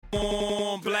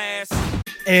On blast.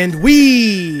 And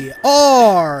we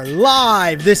are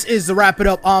live. This is the Wrap It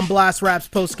Up on Blast Raps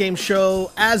post-game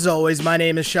show. As always, my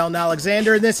name is Sheldon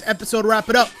Alexander, and this episode of Wrap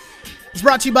It Up is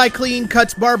brought to you by Clean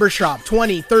Cuts Barbershop,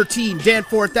 2013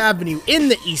 Danforth Avenue in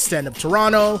the East End of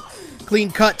Toronto.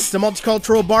 Clean Cuts, the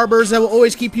multicultural barbers that will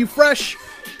always keep you fresh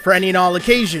for any and all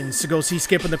occasions. So go see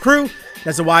Skip and the crew.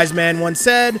 As a wise man once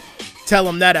said, tell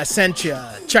them that I sent you.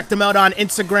 Check them out on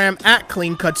Instagram at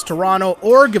Clean Cuts Toronto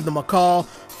or give them a call,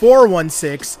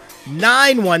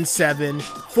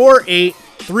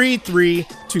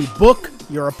 416-917-4833 to book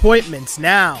your appointments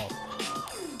now.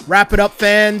 Wrap it up,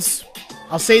 fans.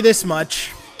 I'll say this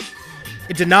much.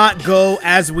 It did not go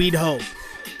as we'd hope.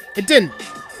 It didn't.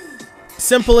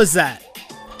 Simple as that.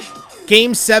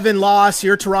 Game 7 loss.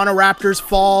 Your Toronto Raptors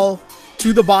fall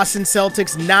to the Boston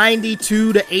Celtics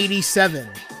 92-87.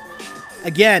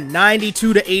 Again,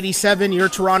 92-87. Your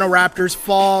Toronto Raptors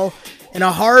fall in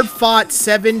a hard-fought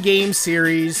 7-game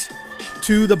series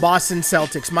to the Boston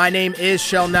Celtics. My name is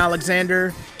Sheldon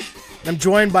Alexander. I'm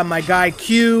joined by my guy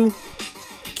Q.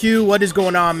 Q, what is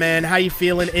going on, man? How you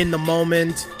feeling in the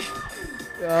moment?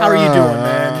 How are you doing,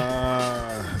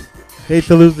 man? Hate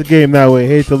to lose the game that way.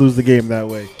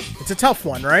 It's a tough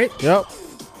one, right? Yep.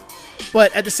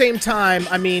 But at the same time,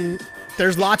 I mean,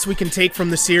 there's lots we can take from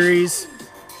the series.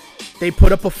 They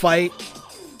put up a fight.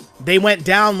 They went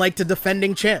down like the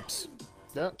defending champs.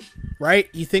 Yep. Right?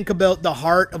 You think about the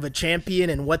heart of a champion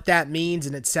and what that means,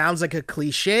 and it sounds like a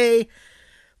cliche,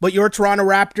 but your Toronto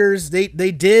Raptors,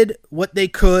 they did what they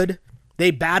could.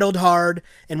 They battled hard,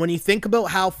 and when you think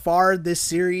about how far this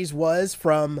series was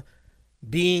from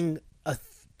being a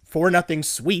 4-0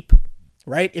 sweep,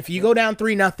 right? If you go down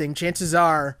 3-0, chances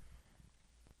are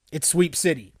it's sweep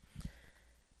city.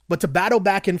 But to battle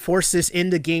back and force this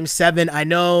into Game 7, I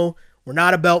know we're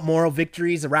not about moral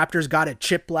victories. The Raptors got a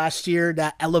chip last year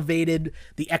that elevated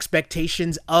the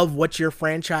expectations of what your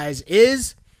franchise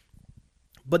is.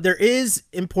 But there is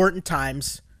important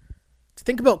times to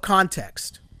think about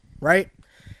context, right?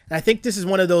 And I think this is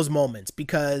one of those moments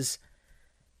because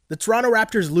the Toronto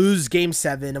Raptors lose Game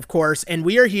 7, of course, and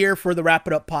we are here for the Wrap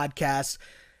It Up podcast.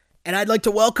 And I'd like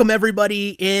to welcome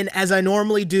everybody in, as I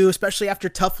normally do, especially after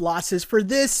tough losses, for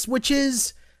this, which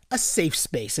is a safe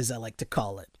space, as I like to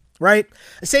call it. Right?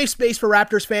 A safe space for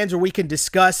Raptors fans where we can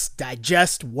discuss,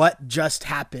 digest what just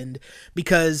happened,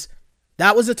 because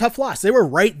that was a tough loss. They were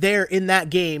right there in that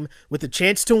game with a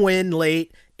chance to win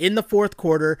late in the fourth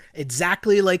quarter,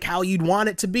 exactly like how you'd want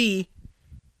it to be,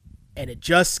 and it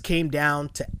just came down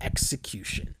to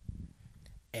execution.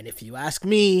 And if you ask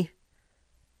me,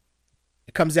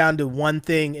 it comes down to one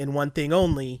thing and one thing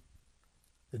only.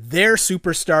 Their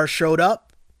superstar showed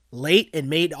up late and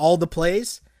made all the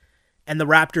plays, and the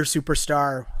Raptors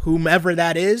superstar, whomever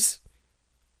that is,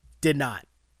 did not.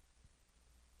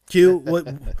 Q,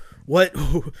 what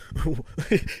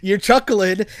you're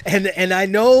chuckling, and I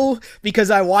know because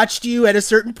I watched you at a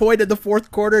certain point in the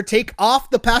fourth quarter take off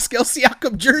the Pascal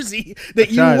Siakam jersey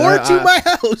that you wore to my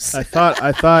house. I thought,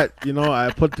 I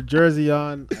put the jersey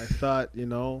on. I thought,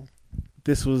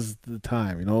 this was the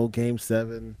time, Game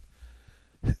 7.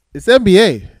 It's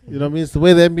NBA. You know what I mean? It's the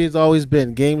way the NBA's always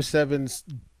been. Game 7's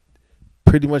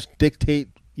pretty much dictate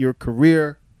your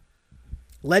career.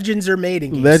 Legends are made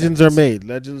in Game Legends 7s. are made.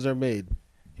 Legends are made.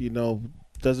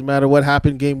 Doesn't matter what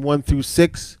happened Game 1 through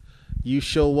 6. You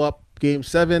show up Game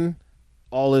 7,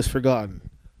 all is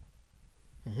forgotten.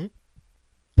 Mm-hmm.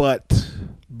 But.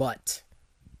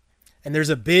 And there's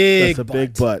a big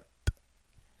big but.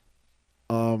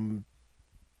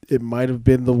 It might have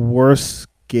been the worst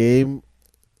game.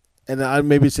 And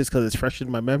maybe it's just because it's fresh in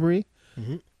my memory.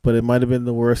 Mm-hmm. But it might have been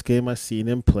the worst game I've seen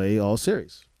him play all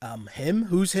series. Him?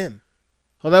 Who's him?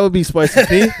 Oh, that would be Spicy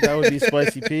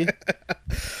P.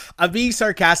 I'm being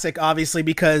sarcastic, obviously,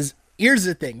 because here's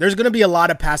the thing. There's going to be a lot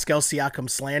of Pascal Siakam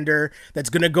slander that's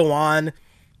going to go on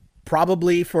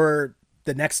probably for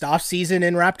the next offseason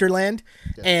in Raptorland.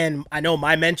 Yeah. And I know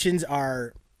my mentions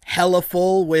are hella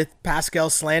full with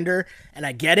Pascal slander, and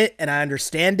I get it, and I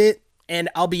understand it. And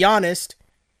I'll be honest,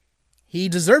 he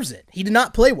deserves it. He did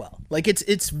not play well. Like,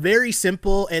 it's very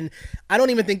simple, and I don't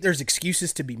even think there's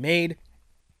excuses to be made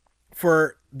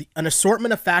for an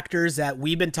assortment of factors that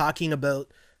we've been talking about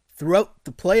throughout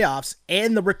the playoffs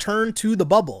and the return to the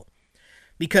bubble.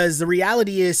 Because the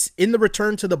reality is, in the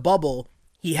return to the bubble,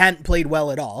 he hadn't played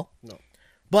well at all. No.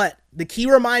 But the key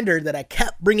reminder that I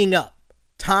kept bringing up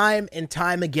time and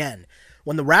time again,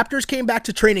 when the Raptors came back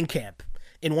to training camp,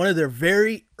 in one of their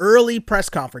very early press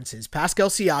conferences, Pascal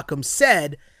Siakam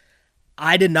said,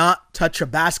 I did not touch a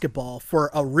basketball for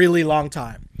a really long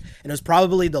time. And it was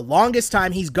probably the longest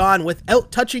time he's gone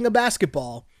without touching a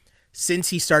basketball since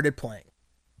he started playing.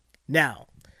 Now,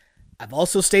 I've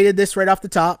also stated this right off the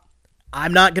top.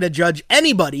 I'm not going to judge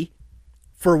anybody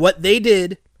for what they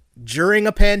did during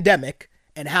a pandemic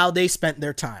and how they spent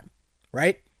their time,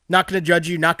 right? Not going to judge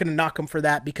you, not going to knock them for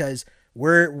that because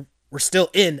we're still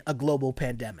in a global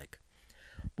pandemic.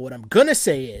 But what I'm going to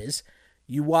say is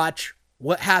you watch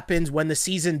what happens when the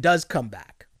season does come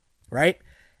back, right?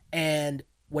 And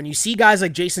when you see guys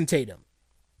like Jason Tatum,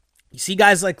 you see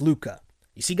guys like Luka,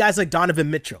 you see guys like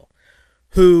Donovan Mitchell,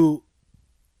 who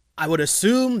I would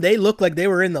assume they look like they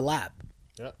were in the lab.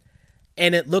 Yep.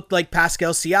 And it looked like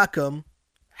Pascal Siakam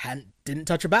didn't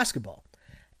touch a basketball.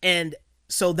 And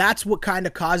so that's what kind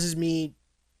of causes me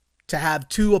to have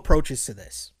two approaches to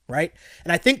this, right?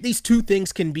 And I think these two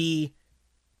things can be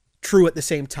true at the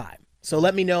same time. So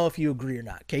let me know if you agree or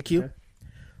not. KQ? Okay.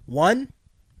 One,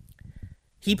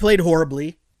 he played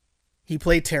horribly. He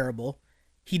played terrible.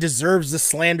 He deserves the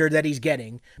slander that he's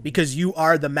getting because you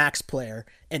are the max player.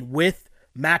 And with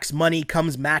max money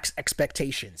comes max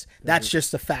expectations. That's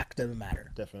just the fact of the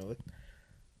matter. Definitely.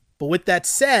 But with that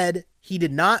said, he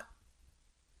did not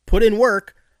put in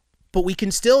work, but we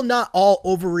can still not all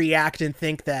overreact and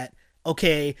think that,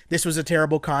 okay, this was a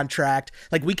terrible contract.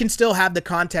 Like, we can still have the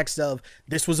context of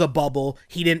this was a bubble.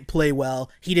 He didn't play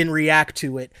well. He didn't react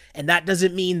to it. And that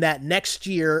doesn't mean that next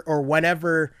year or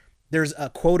whenever there's a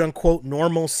quote unquote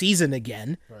normal season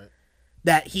again, right,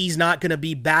 that he's not going to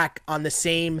be back on the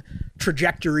same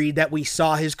trajectory that we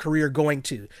saw his career going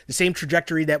to, the same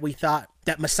trajectory that we thought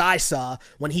that Masai saw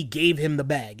when he gave him the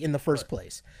bag in the first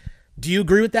place. Do you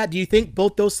agree with that? Do you think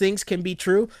both those things can be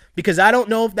true? Because I don't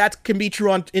know if that can be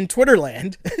true in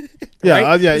Twitterland.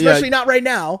 Right? Yeah, especially not right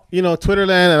now. You know,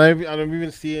 Twitterland, and I'm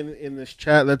even seeing in this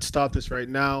chat, let's stop this right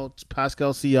now. It's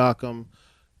Pascal Siakam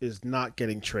is not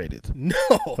getting traded. No.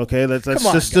 Okay, let's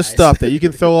just stop that. You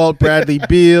can throw out Bradley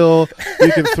Beal.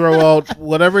 You can throw out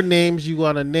whatever names you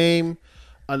want to name.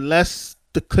 Unless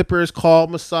the Clippers call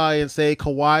Masai and say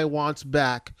Kawhi wants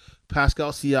back,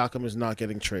 Pascal Siakam is not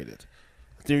getting traded.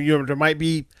 There might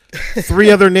be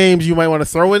three other names you might want to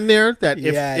throw in there that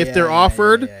if they're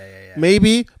offered,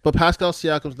 maybe. But Pascal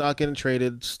Siakam's not getting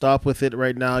traded. Stop with it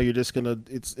right now. You're just gonna.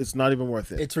 It's not even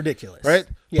worth it. It's ridiculous, right?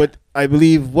 Yeah. But I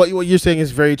believe what you're saying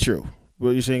is very true.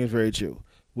 What you're saying is very true.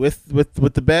 With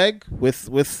the bag,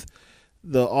 with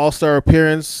the All-Star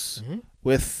appearance,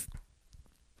 with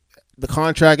the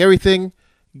contract, everything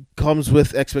comes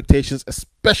with expectations,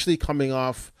 especially coming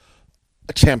off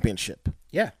a championship.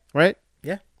 Yeah. Right.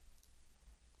 Yeah.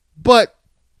 But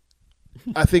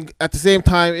I think at the same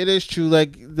time, it is true.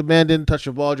 Like, the man didn't touch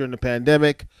the ball during the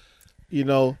pandemic. You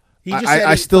know, he just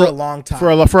said for a long time.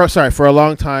 For a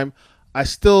long time, I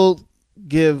still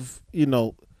give, you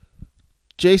know,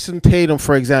 Jason Tatum,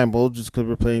 for example, just because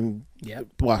we're playing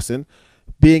Boston,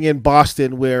 being in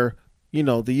Boston where, you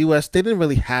know, the U.S., they didn't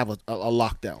really have a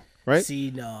lockdown. Right. See,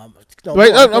 no,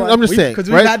 right. I'm just saying, because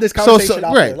we've had this conversation.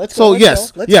 Right. Let's go.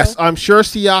 Yes. Go. I'm sure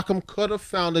Siakam could have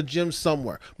found a gym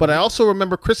somewhere, but I also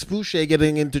remember Chris Boucher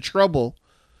getting into trouble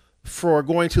for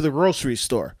going to the grocery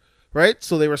store. Right.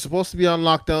 So they were supposed to be on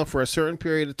lockdown for a certain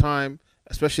period of time,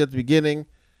 especially at the beginning.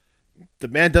 The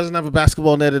man doesn't have a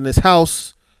basketball net in his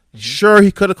house. Sure,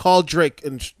 he could have called Drake,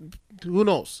 and who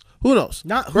knows? Who knows?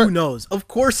 Not who knows. Of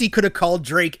course, he could have called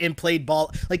Drake and played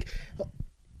ball. Like,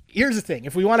 here's the thing: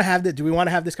 if we want to have do we want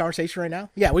to have this conversation right now?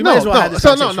 Yeah, we might as well have this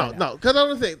conversation. No. Because I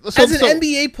don't think as an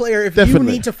NBA player, if you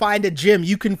need to find a gym,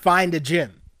 you can find a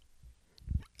gym.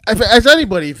 As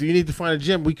anybody, if you need to find a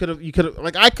gym, you could have.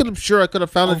 Like, I could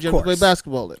have found a gym to play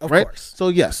basketball in, right? Course. So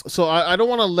yes, so I don't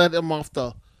want to let him off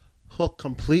the hook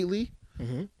completely,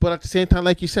 but at the same time,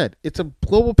 like you said, it's a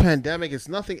global pandemic. It's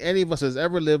nothing any of us has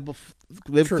ever lived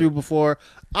through before.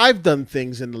 I've done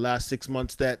things in the last 6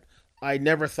 months that I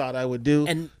never thought I would do.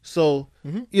 And so,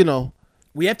 you know,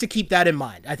 we have to keep that in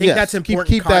mind. I think that's important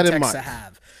keep context that in mind. To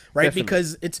have, right? Definitely.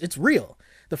 Because it's real.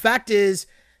 The fact is,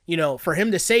 you know, for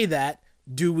him to say that,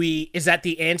 is that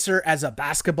the answer as a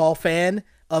basketball fan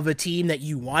of a team that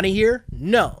you want to hear?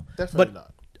 No. Definitely not.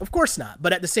 Of course not.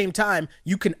 But at the same time,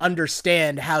 you can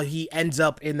understand how he ends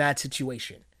up in that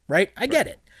situation, right? I get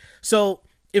it. So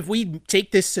if we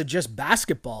take this to just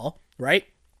basketball, right,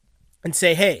 and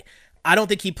say, hey, I don't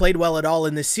think he played well at all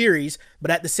in this series, but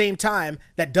at the same time,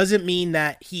 that doesn't mean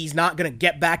that he's not going to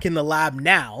get back in the lab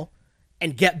now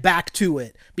and get back to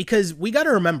it. Because we got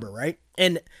to remember, right?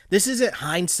 And this isn't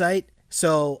hindsight,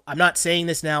 so I'm not saying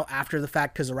this now after the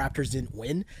fact because the Raptors didn't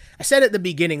win. I said at the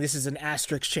beginning this is an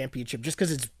asterisk championship just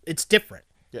because it's different.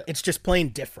 Yeah. It's just plain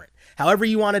different. However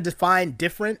you want to define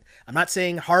different, I'm not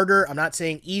saying harder, I'm not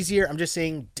saying easier, I'm just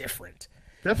saying different.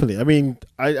 Definitely. I mean,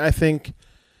 I think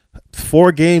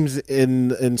 4 games in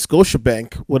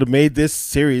Scotiabank would have made this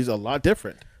series a lot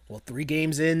different. Well, 3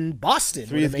 games in Boston.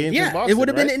 3 games in Boston, it would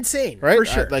have been right? insane, Right? for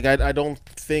sure. I don't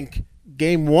think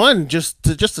game 1 just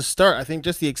to start. I think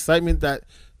just the excitement that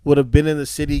would have been in the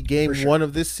city game sure. 1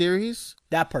 of this series.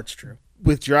 That part's true.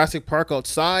 With Jurassic Park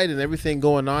outside and everything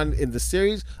going on in the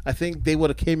series, I think they would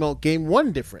have came out game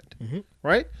 1 different,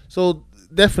 right? So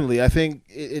definitely, I think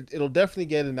it'll definitely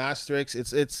get an asterisk.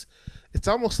 It's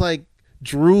almost like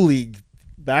Drew League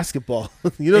basketball.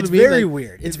 You know It's what I mean? very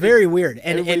weird. It's very weird.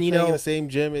 And you playing know, in the same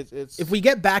gym. It's if we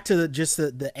get back to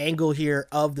the angle here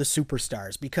of the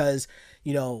superstars, because,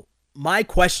 you know, my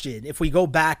question, if we go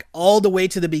back all the way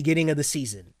to the beginning of the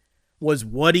season, was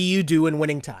what do you do in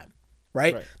winning time?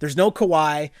 Right? There's no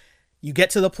Kawhi. You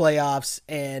get to the playoffs,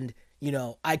 and, you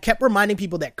know, I kept reminding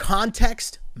people that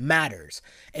context matters.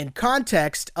 And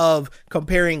context of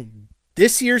comparing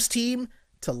this year's team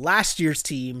to last year's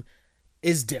team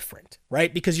is different,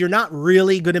 right? Because you're not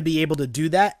really going to be able to do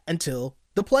that until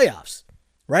the playoffs,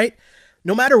 right?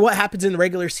 No matter what happens in the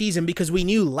regular season, because we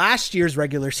knew last year's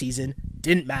regular season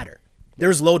didn't matter.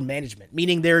 There's load management,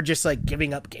 meaning they're just like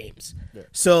giving up games. Yeah.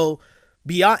 So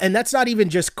beyond, and that's not even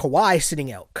just Kawhi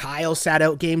sitting out. Kyle sat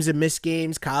out games and missed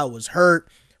games. Kyle was hurt.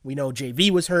 We know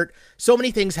JV was hurt. So many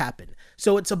things happened.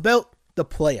 So it's about the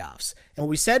playoffs. And what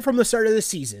we said from the start of the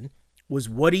season was,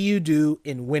 what do you do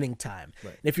in winning time?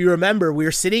 Right. And if you remember, we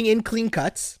were sitting in Clean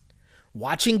Cuts,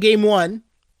 watching game 1.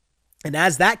 And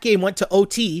as that game went to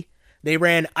OT, they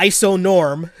ran ISO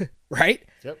Norm, right?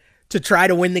 Yep. To try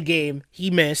to win the game.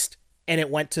 He missed, and it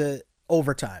went to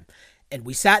overtime. And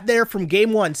we sat there from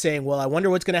game 1 saying, well, I wonder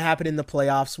what's going to happen in the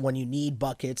playoffs when you need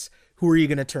buckets. Who are you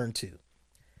going to turn to?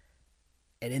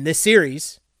 And in this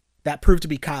series, that proved to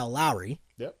be Kyle Lowry.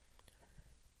 Yep.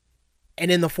 And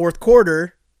in the fourth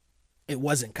quarter, it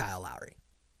wasn't Kyle Lowry.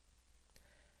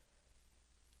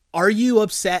 Are you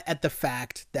upset at the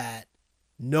fact that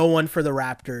no one for the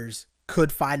Raptors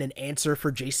could find an answer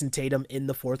for Jason Tatum in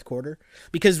the fourth quarter?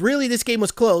 Because really this game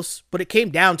was close, but it came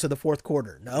down to the fourth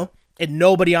quarter, no? And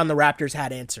nobody on the Raptors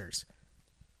had answers.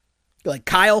 Like,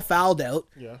 Kyle fouled out.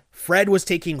 Yeah. Fred was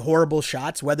taking horrible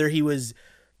shots, whether he was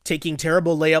taking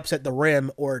terrible layups at the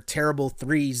rim or terrible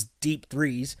threes, deep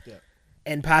threes. Yeah.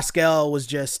 And Pascal was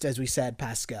just, as we said,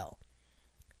 Pascal.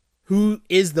 Who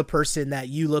is the person that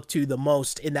you look to the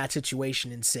most in that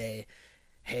situation and say,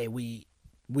 hey, we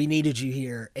needed you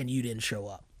here and you didn't show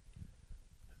up?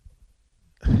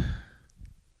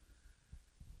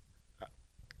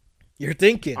 You're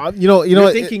thinking.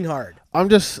 You're thinking hard. I'm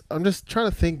just trying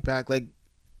to think back. Like,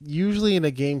 usually in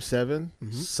a game 7,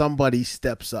 somebody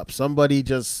steps up. Somebody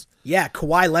just. Yeah,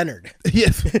 Kawhi Leonard.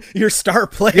 Yes, your star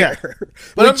player. Yeah.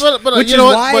 But which you know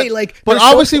why, but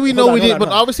obviously we know we did. But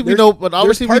obviously we know. But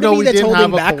obviously we know we didn't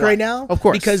have a back Kawhi right now. Of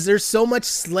course, because there's so much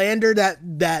slander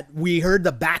that we heard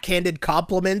the backhanded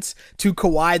compliments to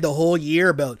Kawhi the whole year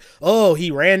about. Oh, he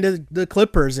ran to the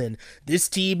Clippers and this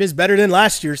team is better than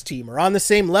last year's team, or on the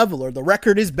same level, or the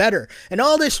record is better, and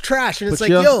all this trash. And it's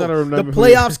like, yo, the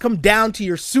playoffs come down to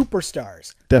your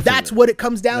superstars. Definitely. That's what it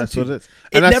comes down to. What it is.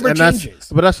 It never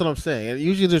changes. But that's what I'm saying. And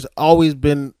usually there's always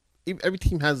been, every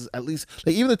team has at least,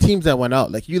 like even the teams that went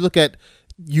out, like you look at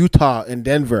Utah and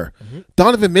Denver,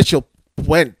 Donovan Mitchell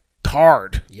went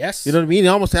hard. Yes. You know what I mean? He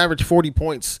almost averaged 40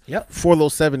 points for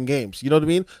those 7 games. You know what I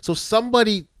mean? So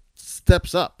somebody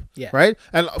steps up, right?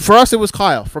 And for us, it was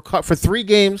Kyle. For 3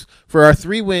 games, for our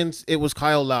 3 wins, it was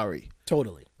Kyle Lowry.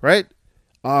 Totally. Right?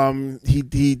 He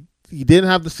didn't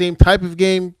have the same type of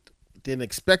game. Didn't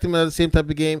expect him to have the same type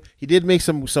of game. He did make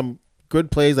some good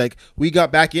plays. Like, we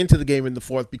got back into the game in the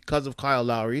fourth because of Kyle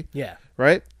Lowry. Yeah.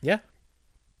 Right? Yeah.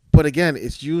 But again,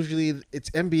 it's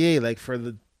NBA. Like, for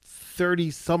the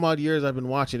 30 some odd years I've been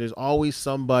watching, there's always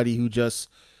somebody who just,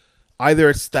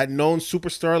 either it's that known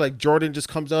superstar like Jordan just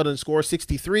comes out and scores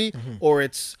 63, or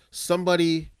it's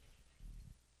somebody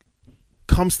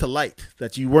comes to light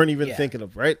that you weren't even thinking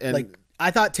of, right? And like, I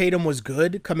thought Tatum was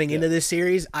good coming into this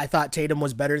series. I thought Tatum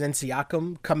was better than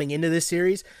Siakam coming into this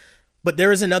series. But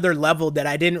there is another level that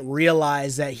I didn't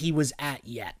realize that he was at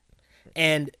yet.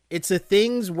 And it's the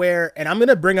things where, and I'm going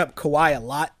to bring up Kawhi a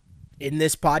lot in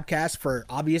this podcast for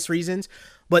obvious reasons,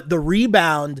 but the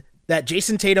rebound that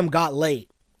Jason Tatum got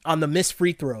late on the missed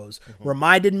free throws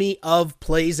reminded me of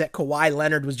plays that Kawhi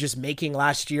Leonard was just making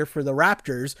last year for the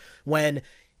Raptors, when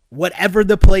whatever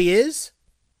the play is,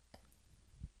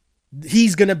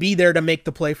 he's going to be there to make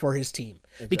the play for his team.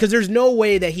 Exactly. Because there's no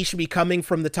way that he should be coming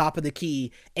from the top of the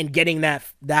key and getting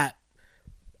that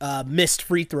missed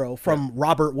free throw from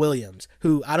Robert Williams,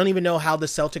 who I don't even know how the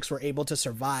Celtics were able to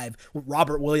survive with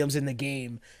Robert Williams in the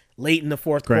game late in the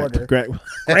fourth quarter.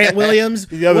 Grant Williams,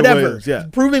 The other whatever. Williams, yeah.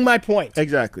 Proving my point.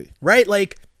 Exactly. Right?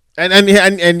 Like,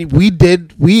 And we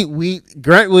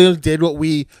Grant Williams did what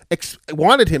we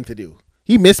wanted him to do.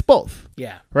 He missed both.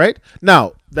 yeah. Right?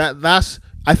 Now,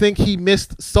 I think he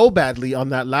missed so badly on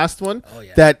that last one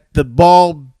yeah. that the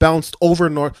ball bounced over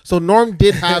Norm. So Norm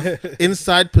did have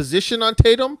inside position on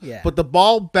Tatum, Yeah. but the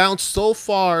ball bounced so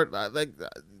far,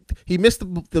 he missed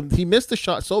the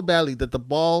shot so badly that the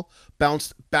ball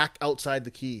bounced back outside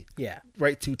the key, Yeah.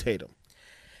 right to Tatum.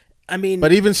 I mean,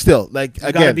 But even still, like you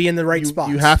again, gotta be in the right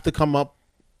spots. You have to come up.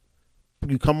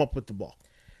 You come up with the ball.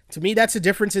 to me, that's a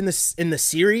difference in the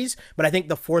series, but I think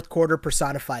the fourth quarter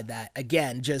personified that.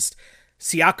 Again, just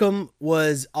Siakam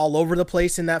was all over the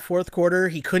place in that fourth quarter.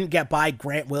 He couldn't get by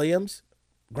Grant Williams.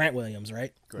 Grant Williams,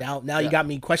 right? Now you got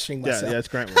me questioning myself. Yeah, it's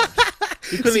Grant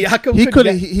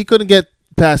Williams. He couldn't get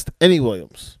past any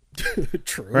Williams.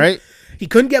 True. Right? He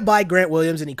couldn't get by Grant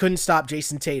Williams, and he couldn't stop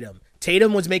Jason Tatum.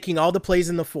 Tatum was making all the plays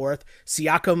in the fourth.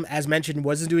 Siakam, as mentioned,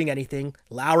 wasn't doing anything.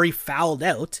 Lowry fouled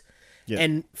out. Yeah.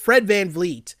 And Fred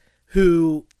VanVleet,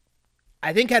 who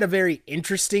I think had a very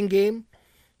interesting game,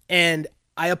 and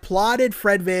I applauded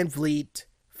Fred VanVleet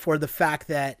for the fact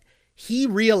that he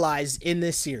realized in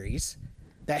this series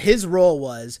that his role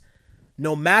was,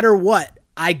 no matter what,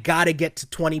 I got to get to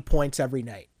 20 points every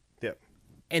night. Yep.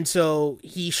 And so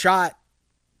he shot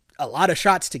a lot of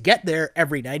shots to get there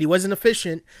every night. He wasn't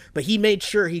efficient, but he made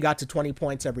sure he got to 20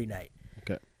 points every night.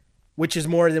 Okay. Which is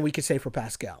more than we could say for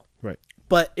Pascal. Right.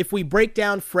 But if we break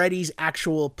down Freddie's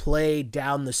actual play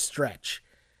down the stretch,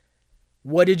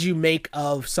 what did you make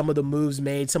of some of the moves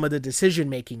made, some of the decision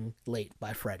making late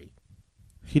by Freddie?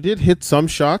 He did hit some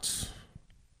shots,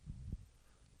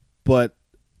 but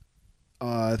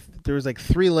there was like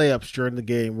 3 layups during the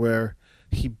game where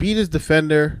he beat his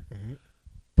defender,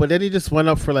 but then he just went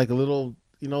up for like a little,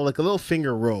 like a little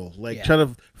finger roll, trying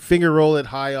to finger roll it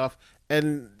high off,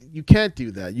 and you can't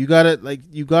do that. You got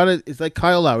to. It's like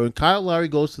Kyle Lowry. When Kyle Lowry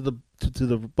goes to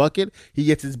the bucket, he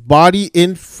gets his body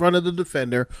in front of the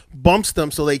defender, bumps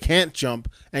them so they can't jump,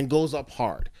 and goes up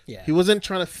hard. Yeah. He wasn't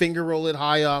trying to finger roll it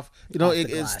high off.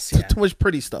 It's too much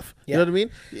pretty stuff. Yeah. You know what I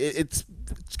mean? It's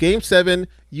Game 7.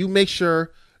 You make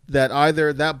sure that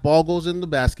either that ball goes in the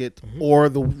basket or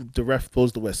the ref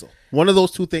blows the whistle. One of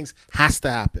those two things has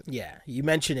to happen. Yeah, you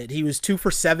mentioned it. He was 2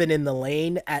 for 7 in the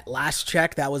lane at last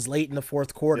check. That was late in the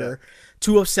fourth quarter.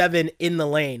 2 of 7 in the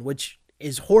lane, which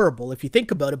is horrible if you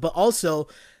think about it, but also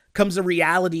comes the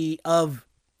reality of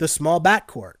the small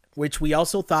backcourt, which we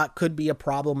also thought could be a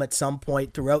problem at some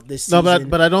point throughout this season. No,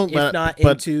 but I don't.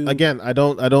 Again, I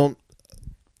don't.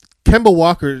 Kemba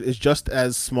Walker is just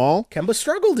as small. Kemba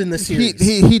struggled in the series.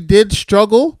 He did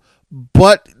struggle,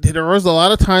 but there was a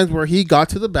lot of times where he got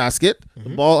to the basket. The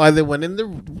ball either went in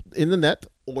the net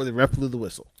or the ref blew the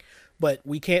whistle. But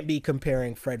we can't be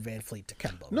comparing Fred VanVleet to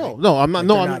Kemba. No, right? no, I'm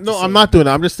not. I'm not doing it.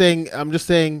 I'm just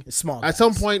saying. Small. At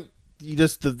some point, you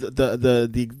just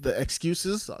the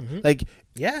excuses like.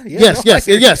 Yeah. Yes.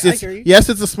 Yes,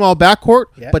 it's a small backcourt,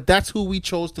 Yeah. but that's who we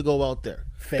chose to go out there.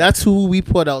 Fair. That's who we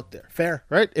put out there. Fair.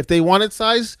 Right? If they wanted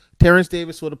size, Terrence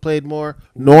Davis would have played more.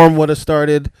 Norm would have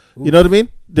started. You know what I mean?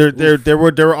 There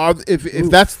were if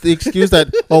that's the excuse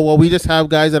that we just have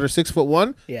guys that are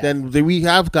 6'1", then we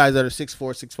have guys that are 6'4",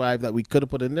 6'5" that we could have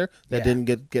put in there that didn't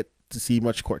get to see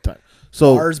much court time.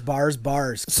 So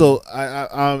bars. So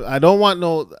I don't want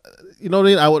no, you know what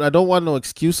I mean? I don't want no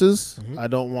excuses. I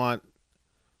don't want.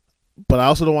 But I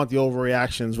also don't want the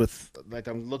overreactions with, like,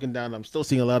 I'm looking down, I'm still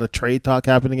seeing a lot of trade talk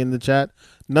happening in the chat.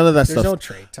 None of that stuff. There's no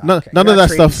trade talk. None of that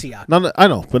stuff. I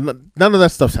know, but none of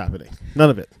that stuff's happening.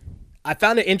 None of it. I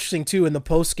found it interesting, too, in the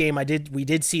post game, we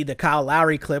did see the Kyle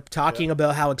Lowry clip talking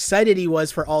about how excited he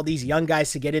was for all these young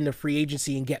guys to get into free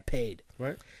agency and get paid.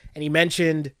 Right. And he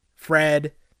mentioned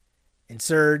Fred and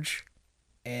Serge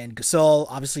and Gasol.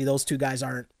 Obviously, those two guys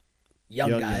aren't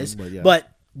young guys, but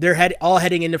they're all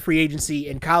heading into free agency,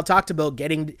 and Kyle talked about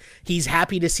he's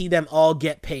happy to see them all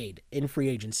get paid in free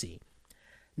agency.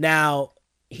 Now,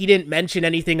 he didn't mention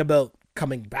anything about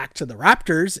coming back to the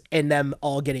Raptors and them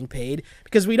all getting paid,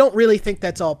 because we don't really think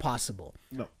that's all possible.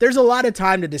 No. There's a lot of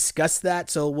time to discuss that,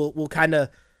 so we'll kind of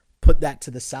put that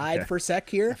to the side for a sec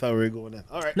here. I thought we were going in.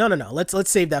 All right. No. Let's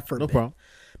save that for a bit. No problem.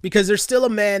 Because there's still a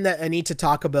man that I need to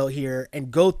talk about here and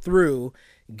go through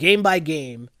game by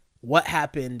game what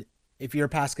happened if you're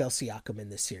Pascal Siakam in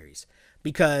this series.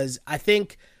 Because I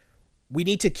think we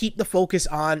need to keep the focus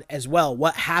on as well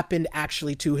what happened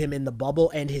actually to him in the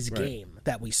bubble and his game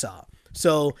that we saw.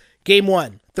 So game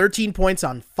 1, 13 points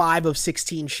on 5 of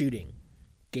 16 shooting.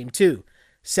 Game 2,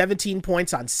 17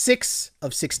 points on 6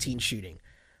 of 16 shooting.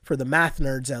 For the math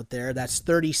nerds out there, that's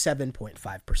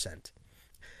 37.5%.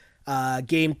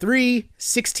 Game 3,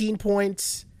 16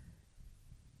 points.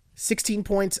 16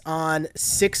 points on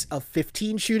 6 of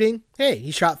 15 shooting. Hey,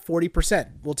 he shot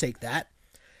 40%. We'll take that.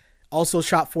 Also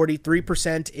shot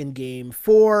 43% in game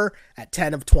 4 at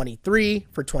 10 of 23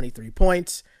 for 23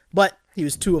 points. But he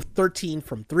was 2 of 13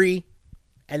 from 3.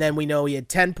 And then we know he had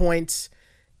 10 points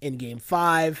in game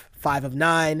 5, 5 of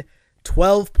 9,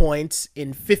 12 points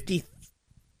in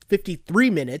 54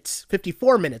 minutes,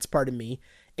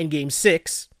 in game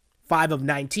 6, 5 of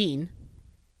 19,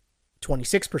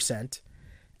 26%.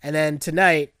 And then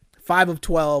tonight, 5 of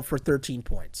 12 for 13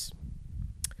 points.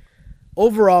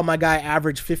 Overall, my guy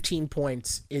averaged 15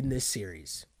 points in this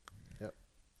series. Yep.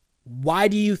 Why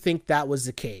do you think that was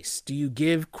the case? Do you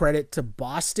give credit to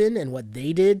Boston and what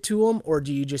they did to him, or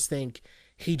do you just think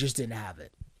he just didn't have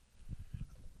it?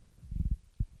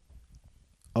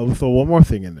 I'll throw one more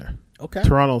thing in there. Okay.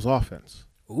 Toronto's offense.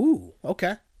 Ooh,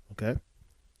 okay. Okay.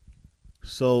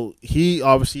 So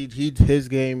his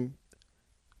game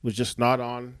was just not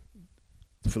on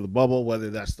for the bubble, whether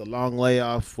that's the long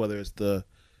layoff, whether it's the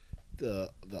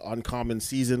uncommon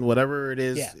season, whatever it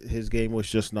is, his game was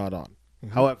just not on.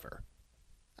 Mm-hmm. However,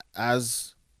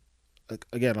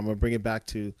 again, I'm going to bring it back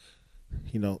to,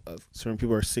 certain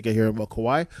people are sick of hearing about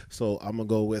Kawhi, so I'm going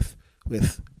to go with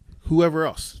whoever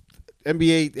else.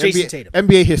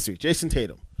 NBA history, Jason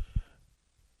Tatum.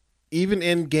 Even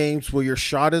in games where your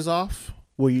shot is off,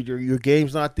 where your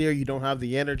game's not there, you don't have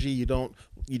the energy, you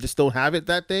just don't have it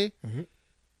that day. Mm-hmm.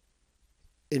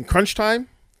 In crunch time,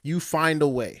 you find a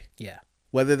way. Yeah.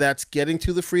 Whether that's getting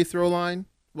to the free throw line.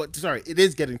 It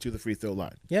is getting to the free throw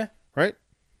line. Yeah. Right?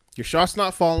 Your shot's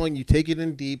not falling. You take it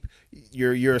in deep.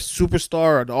 You're a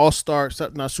superstar, an all-star.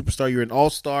 Not superstar. You're an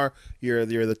all-star. You're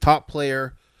the top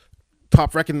player,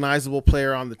 top recognizable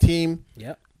player on the team.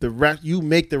 Yep. You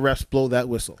make the refs blow that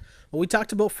whistle. Well, we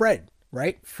talked about Fred,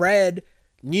 right? Fred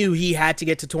knew he had to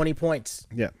get to 20 points.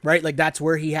 Yeah. Right? Like, that's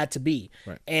where he had to be.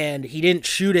 Right. And he didn't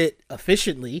shoot it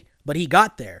efficiently, but he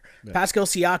got there. Yeah. Pascal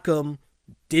Siakam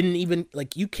didn't even,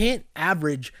 you can't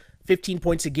average 15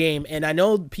 points a game. And I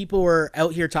know people were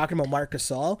out here talking about Marc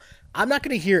Gasol. I'm not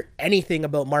going to hear anything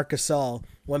about Marc Gasol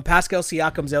when Pascal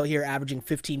Siakam's out here averaging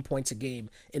 15 points a game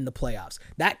in the playoffs.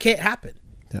 That can't happen.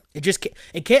 Yeah.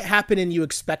 It can't happen, and you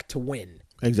expect to win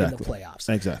in the playoffs.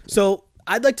 Exactly. So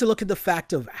I'd like to look at the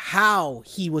fact of how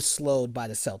he was slowed by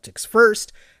the Celtics.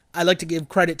 First, I'd like to give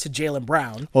credit to Jaylen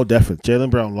Brown. Oh, definitely. Jaylen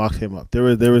Brown locked him up. There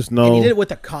was no... And he did it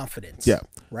with a confidence. Yeah.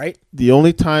 Right? The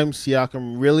only time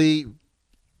Siakam really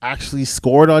actually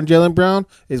scored on Jaylen Brown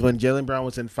is when Jaylen Brown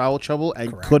was in foul trouble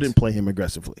and couldn't play him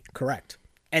aggressively. Correct.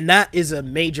 And that is a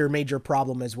major, major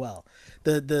problem as well.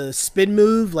 The spin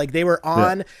move, they were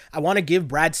on. Yeah. I want to give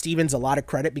Brad Stevens a lot of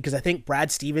credit because I think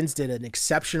Brad Stevens did an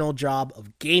exceptional job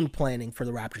of game planning for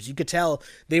the Raptors. You could tell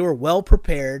they were well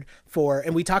prepared for,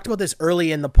 and we talked about this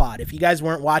early in the pod. If you guys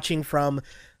weren't watching from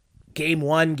game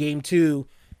 1, game 2,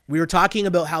 we were talking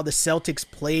about how the Celtics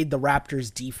played the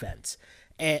Raptors defense.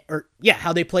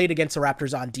 How they played against the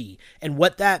Raptors on D. And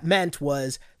what that meant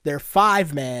was their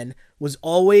 5-man was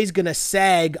always going to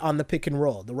sag on the pick and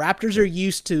roll. The Raptors are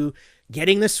used to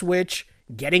getting the switch,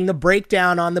 getting the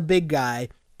breakdown on the big guy,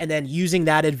 and then using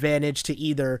that advantage to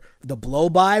either the blow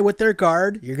by with their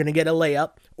guard, you're going to get a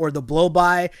layup, or the blow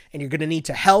by and you're going to need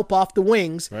to help off the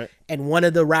wings, right, and one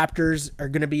of the Raptors are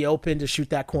going to be open to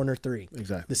shoot that corner 3.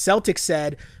 Exactly. The Celtics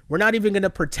said, we're not even going to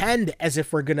pretend as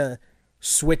if we're going to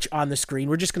switch on the screen.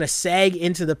 We're just going to sag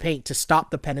into the paint to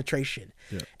stop the penetration.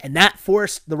 Yeah. And that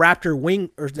forced the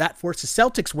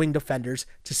Celtics wing defenders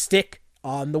to stick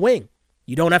on the wing.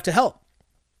 You don't have to help.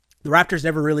 The Raptors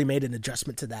never really made an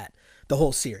adjustment to that the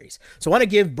whole series. So I want to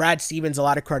give Brad Stevens a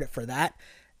lot of credit for that.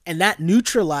 And that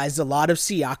neutralized a lot of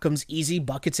Siakam's easy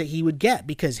buckets that he would get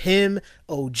because him,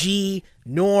 OG,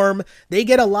 Norm, they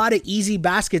get a lot of easy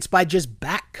baskets by just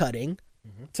back cutting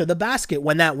to the basket.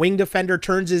 When that wing defender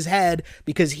turns his head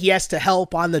because he has to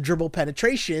help on the dribble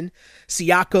penetration,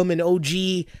 Siakam and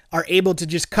OG are able to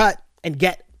just cut and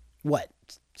get in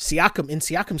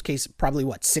Siakam's case, probably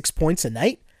 6 points a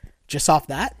night just off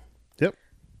that. Yep.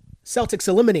 Celtics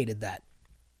eliminated that.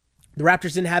 The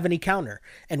Raptors didn't have any counter.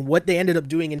 And what they ended up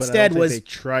doing instead was they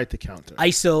tried to counter.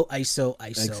 ISO.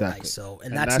 Exactly. ISO.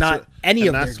 And that's not any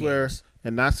of their games.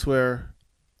 And that's where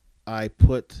I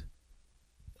put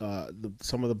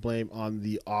some of the blame on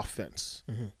the offense,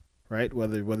 right?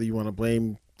 Whether you want to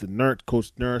blame the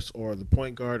coach Nurse or the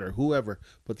point guard or whoever,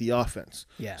 but the offense.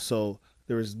 Yeah. So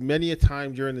there was many a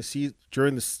time during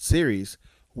the series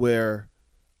where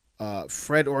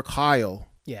Fred or Kyle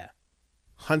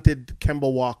hunted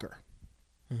Kemba Walker,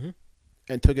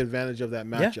 and took advantage of that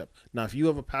matchup. Now, if you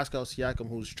have a Pascal Siakam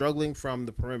who's struggling from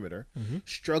the perimeter,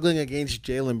 struggling against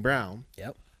Jaylen Brown,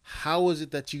 how is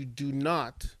it that you do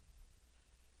not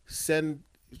send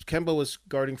Kemba was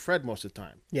guarding Fred most of the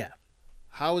time? Yeah.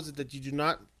 How is it that you do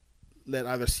not let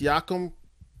either Siakam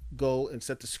go and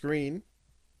set the screen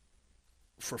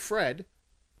for Fred,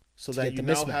 so that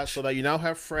you now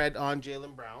have Fred on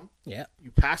Jaylen Brown? Yeah.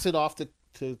 You pass it off to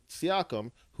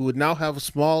Siakam, who would now have a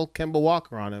small Kemba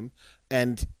Walker on him,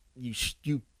 and you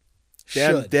should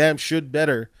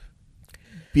better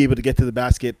be able to get to the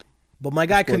basket. But my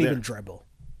guy couldn't even dribble.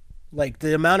 Like,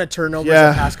 the amount of turnovers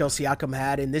that Pascal Siakam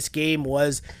had in this game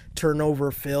was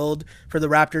turnover filled for the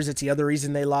Raptors. It's the other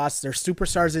reason they lost. Their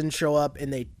superstars didn't show up,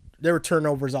 and there were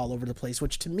turnovers all over the place,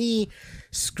 which to me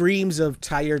screams of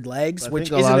tired legs,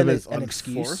 which isn't an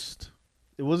excuse.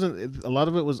 It wasn't. A lot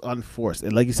of it was unforced,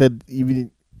 and like you said,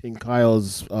 even in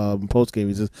Kyle's post game,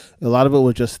 he says a lot of it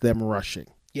was just them rushing.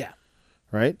 Yeah.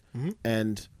 Right. Mm-hmm.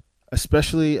 And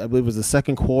especially, I believe it was the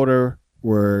second quarter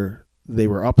where they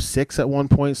were up 6 at one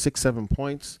point, 6-7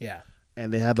 points. Yeah.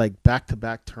 And they had like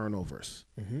back-to-back turnovers.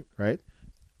 Mm-hmm. Right.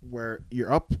 Where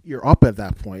you're up at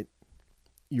that point.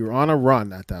 You're on a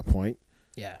run at that point.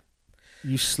 Yeah.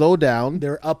 You slow down.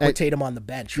 They're up with Tatum on the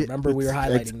bench. Remember, we were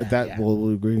highlighting that. Yeah. Well,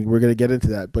 we're going to get into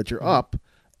that. But you're up,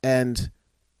 and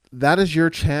that is your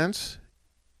chance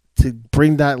to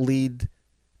bring that lead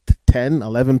to 10,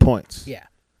 11 points. Yeah.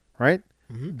 Right?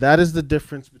 Mm-hmm. That is the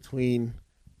difference between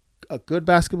a good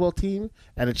basketball team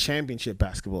and a championship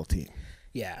basketball team.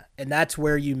 Yeah, and that's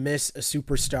where you miss a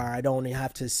superstar. I don't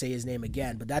have to say his name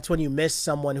again, but that's when you miss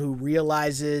someone who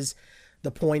realizes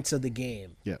the points of the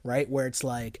game, right? Where it's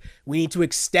like, we need to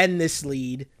extend this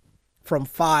lead from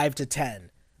 5 to 10,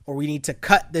 or we need to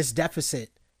cut this deficit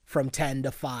from 10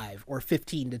 to 5 or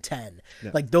 15 to 10.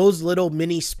 Yeah. Like those little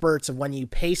mini spurts of when you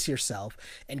pace yourself.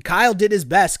 And Kyle did his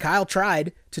best. Kyle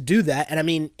tried to do that. And I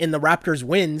mean, in the Raptors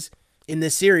wins in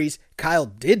this series, Kyle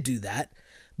did do that.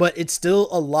 But it's still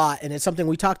a lot, and it's something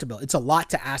we talked about. It's a lot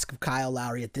to ask of Kyle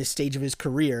Lowry at this stage of his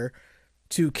career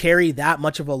to carry that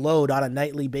much of a load on a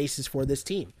nightly basis for this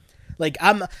team. Like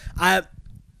I'm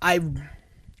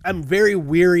very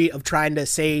weary of trying to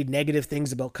say negative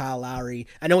things about Kyle Lowry.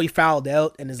 I know he fouled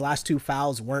out, and his last 2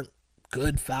 fouls weren't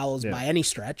good fouls by any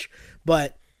stretch,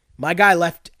 but my guy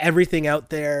left everything out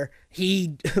there.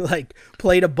 He like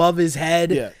played above his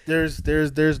head. Yeah,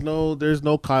 there's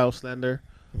no Kyle slander.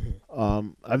 Mm-hmm.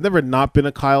 I've never not been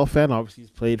a Kyle fan. Obviously,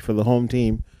 he's played for the home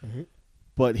team. Mm-hmm.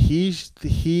 But if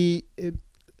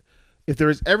there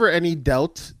was ever any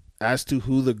doubt as to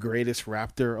who the greatest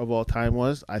Raptor of all time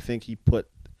was, I think he put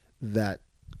that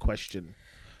question.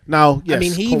 Now, yes, I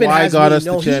mean, he even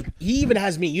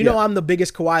has me. You know, I'm the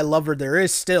biggest Kawhi lover there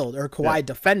is still, or Kawhi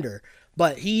defender.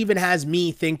 But he even has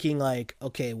me thinking like,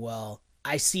 okay, well,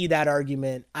 I see that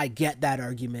argument. I get that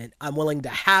argument. I'm willing to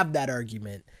have that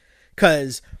argument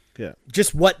because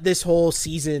just what this whole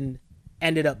season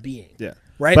ended up being. Yeah.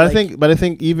 Right. But I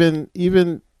think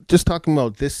even just talking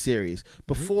about this series,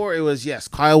 before it was,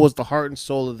 Kyle was the heart and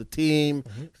soul of the team,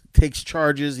 takes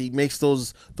charges, he makes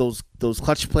those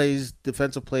clutch plays,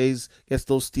 defensive plays, gets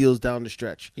those steals down the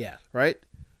stretch. Yeah. Right?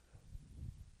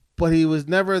 But he was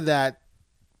never that.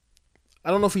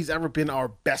 I don't know if he's ever been our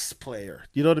best player.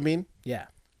 You know what I mean? Yeah.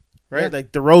 Right? Yeah.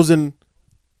 Like DeRozan,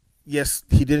 yes,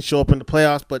 he didn't show up in the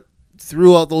playoffs, but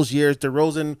throughout those years,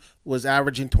 DeRozan was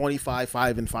averaging 25,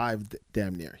 5, and 5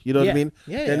 damn near. You know what I mean?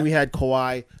 Yeah, then we had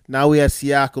Kawhi. Now we have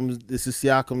Siakam. This is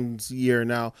Siakam's year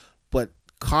now. But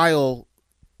Kyle,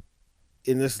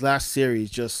 in this last series,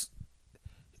 he just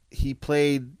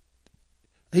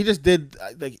did,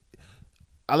 like,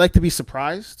 I like to be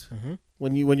surprised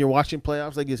when you're watching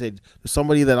playoffs. Like you said, there's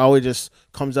somebody that always just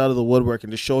comes out of the woodwork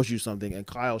and just shows you something, and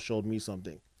Kyle showed me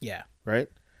something. Yeah. Right?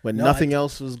 When nothing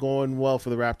else was going well for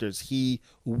the Raptors, he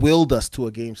willed us to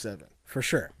a Game 7. For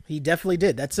sure. He definitely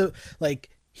did.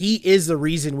 He is the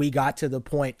reason we got to the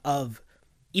point of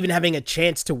even having a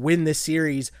chance to win this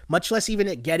series, much less even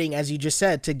at getting, as you just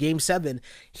said, to Game 7.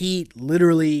 He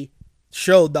literally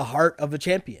showed the heart of a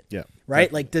champion. Yeah.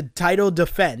 Right? Definitely. Like the title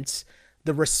defense,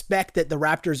 the respect that the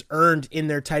Raptors earned in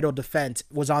their title defense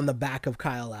was on the back of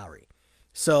Kyle Lowry.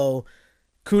 So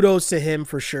kudos to him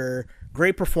for sure.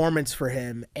 Great performance for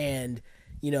him. And,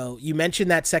 you know, you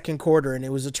mentioned that second quarter, and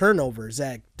it was the turnovers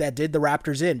that did the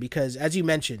Raptors in because, as you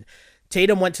mentioned,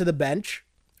 Tatum went to the bench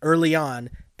early on,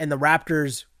 and the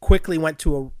Raptors quickly went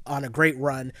on a great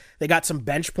run. They got some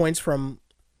bench points from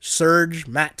Serge,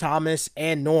 Matt Thomas,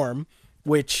 and Norm,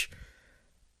 which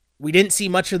we didn't see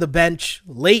much of the bench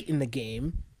late in the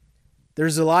game.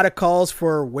 There's a lot of calls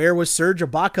for where was Serge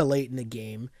Ibaka late in the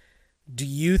game. Do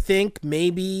you think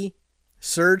maybe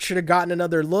Serge should have gotten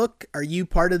another look? Are you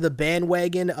part of the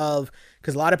bandwagon of,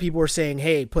 because a lot of people were saying,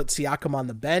 hey, put Siakam on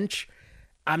the bench.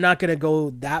 I'm not going to go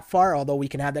that far, although we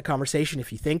can have that conversation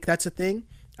if you think that's a thing.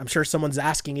 I'm sure someone's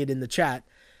asking it in the chat.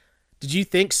 Did you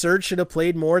think Serge should have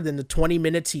played more than the 20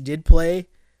 minutes he did play?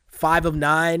 5 of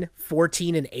 9,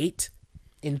 14 and 8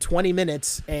 in 20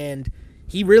 minutes, and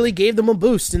he really gave them a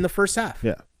boost in the first half.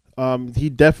 Yeah. He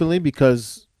definitely,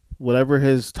 because whatever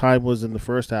his time was in the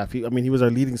first half, he was our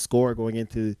leading scorer going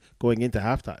into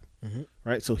halftime,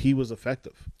 right? So he was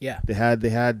effective. Yeah. They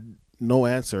had no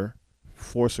answer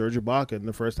for Serge Ibaka in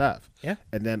the first half. Yeah.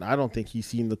 And then I don't think he's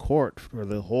seen the court for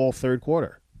the whole third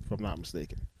quarter, if I'm not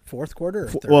mistaken. Fourth quarter or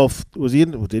third?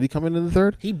 Well, did he come in the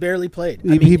third? He barely played.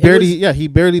 He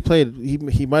barely played.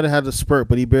 He might have had a spurt,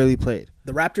 but he barely played.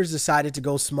 The Raptors decided to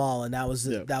go small, and that was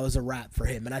a wrap for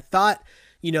him. And I thought,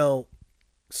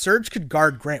 Serge could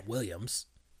guard Grant Williams.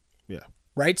 Yeah.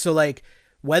 Right? So,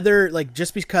 whether,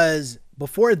 just because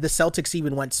before the Celtics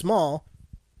even went small,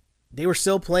 they were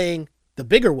still playing the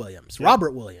bigger Williams,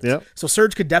 Robert Williams. Yeah. So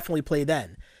Serge could definitely play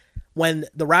then. When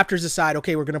the Raptors decide,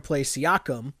 okay, we're going to play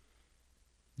Siakam,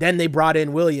 then they brought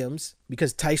in Williams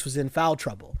because Tice was in foul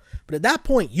trouble. But at that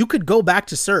point, you could go back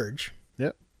to Serge.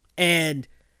 Yep. And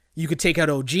you could take out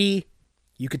OG.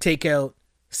 You could take out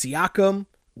Siakam,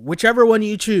 whichever one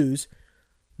you choose.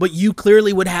 But you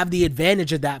clearly would have the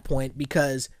advantage at that point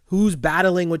because who's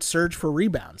battling with Serge for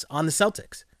rebounds on the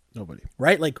Celtics? Nobody.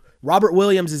 Right? Robert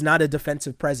Williams is not a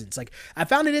defensive presence. I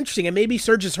found it interesting, and maybe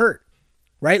Serge is hurt.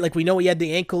 Right? We know he had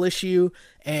the ankle issue,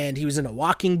 and he was in a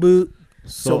walking boot.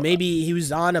 So maybe he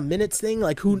was on a minutes thing.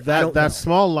 That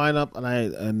small lineup,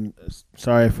 and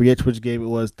sorry, I forget which game it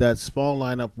was. That small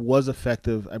lineup was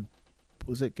effective.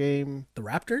 Was it game the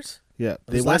Raptors? Yeah,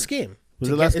 it was last game. Was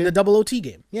it last game? In the double OT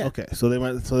game? Yeah. Okay, so they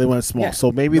went small. Yeah.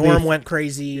 So maybe Norm went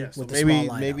crazy with the small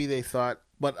lineup. Maybe they thought,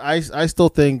 but I still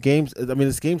think games. I mean,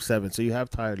 it's game 7, so you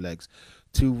have tired legs.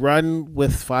 To run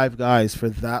with 5 guys for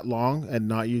that long and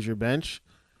not use your bench,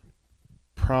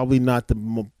 probably not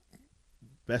the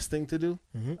best thing to do.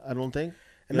 I don't think.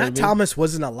 And Matt Thomas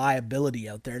wasn't a liability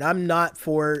out there. And I'm not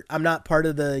part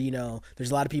of the,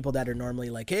 there's a lot of people that are normally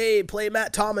like, hey, play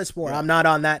Matt Thomas more. Yeah. I'm not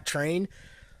on that train.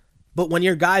 But when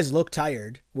your guys look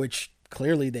tired, which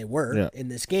clearly they were in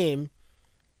this game,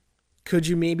 could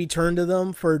you maybe turn to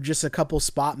them for just a couple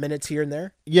spot minutes here and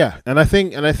there? Yeah. And I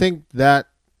think that,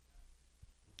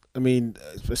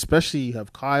 especially you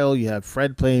have Kyle, you have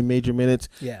Fred playing major minutes.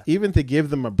 Yeah. Even to give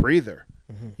them a breather.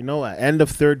 At end of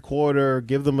third quarter,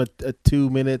 give them a 2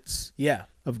 minutes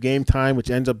of game time, which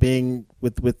ends up being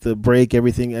with the break,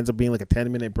 everything ends up being like a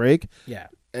 10-minute break. Yeah.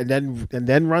 And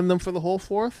then run them for the whole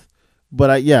fourth. But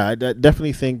I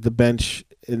definitely think the bench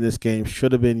in this game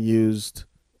should have been used.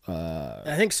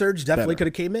 I think Serge definitely could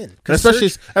have came in.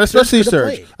 Especially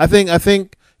Serge. I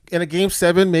think in a game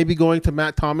 7, maybe going to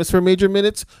Matt Thomas for major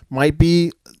minutes might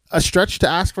be a stretch to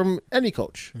ask from any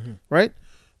coach, right?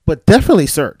 But definitely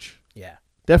Serge. Yeah.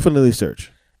 Definitely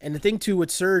Serge. And the thing, too,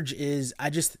 with Serge is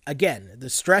the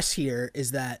stress here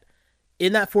is that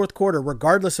in that fourth quarter,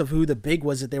 regardless of who the big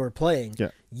was that they were playing,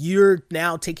 you're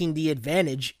now taking the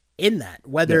advantage in that.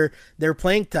 Whether they're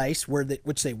playing Tice,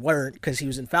 which they weren't because he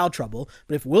was in foul trouble,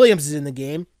 but if Williams is in the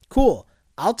game, cool.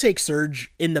 I'll take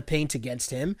Serge in the paint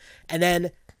against him. And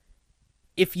then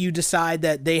if you decide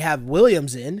that they have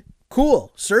Williams in,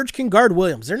 cool. Serge can guard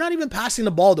Williams. They're not even passing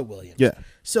the ball to Williams. Yeah.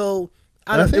 So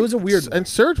it was a weird one. And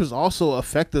Serge was also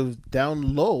effective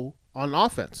down low on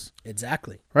offense.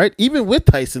 Exactly. Right? Even with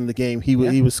Tyson in the game, he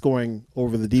was scoring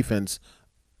over the defense,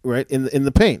 right, in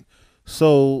the paint.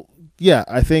 So, yeah,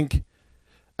 I think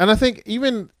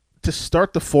even to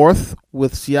start the fourth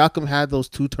with Siakam had those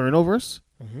 2 turnovers,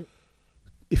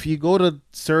 if you go to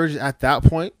Serge at that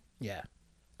point,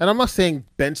 and I'm not saying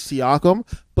bench Siakam,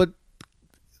 but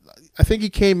I think he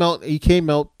came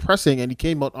out pressing and he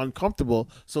came out uncomfortable.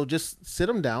 So just sit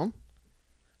him down.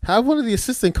 Have one of the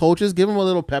assistant coaches give him a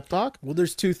little pep talk. Well,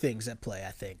 there's 2 things at play,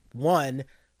 I think. One,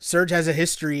 Serge has a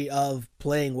history of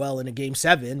playing well in a game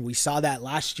 7. We saw that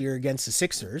last year against the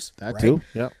Sixers. That too,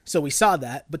 yeah. So we saw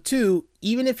that. But 2,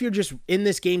 even if you're just in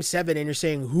this game 7 and you're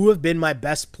saying, who have been my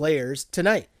best players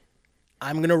tonight?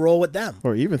 I'm going to roll with them.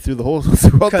 Or even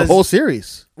throughout the whole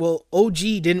series. Well, OG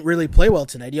didn't really play well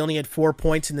tonight. He only had 4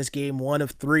 points in this game, 1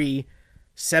 of 3,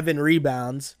 7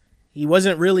 rebounds. He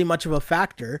wasn't really much of a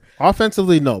factor.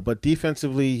 Offensively, no. But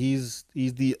defensively, he's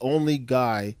the only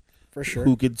guy for sure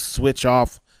who could switch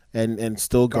off and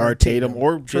still guard Tatum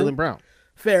or Jaylen Brown.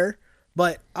 Fair.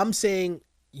 But I'm saying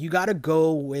you got to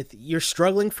go with you're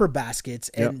struggling for baskets.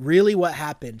 And really what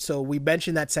happened, so we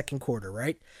mentioned that second quarter,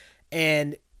 right?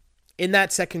 And in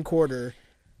that second quarter,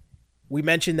 We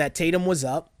mentioned that Tatum was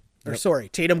up.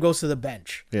 Tatum goes to the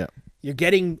bench. Yeah. You're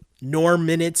getting Norm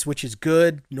minutes, which is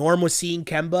good. Norm was seeing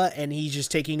Kemba, and he's just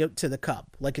taking it to the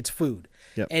cup like it's food.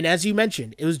 Yep. And as you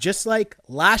mentioned, it was just like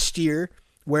last year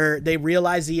where they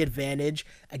realized the advantage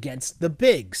against the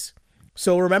bigs.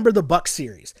 So remember the Bucks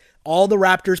series. All the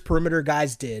Raptors perimeter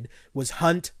guys did was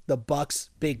hunt the Bucks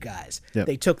big guys. Yep.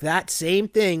 They took that same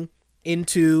thing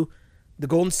into the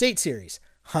Golden State series.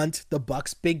 Hunt the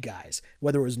Bucks big guys.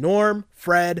 Whether it was Norm,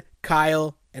 Fred,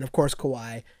 Kyle, and of course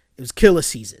Kawhi, it was kill a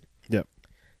season. Yep.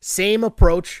 Same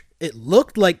approach it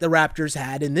looked like the Raptors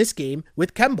had in this game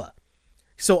with Kemba.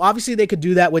 So obviously they could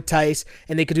do that with Tice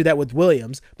and they could do that with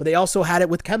Williams, but they also had it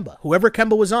with Kemba. Whoever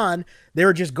Kemba was on, they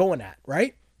were just going at,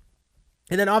 right?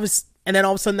 And then all of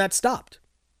a sudden that stopped.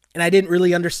 And I didn't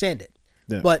really understand it.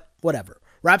 Yeah. But whatever.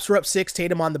 Raps were up 6,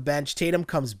 Tatum on the bench. Tatum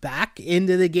comes back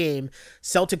into the game.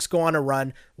 Celtics go on a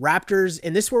run. Raptors,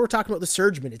 and this is where we're talking about the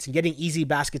surge minutes and getting easy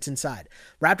baskets inside.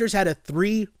 Raptors had a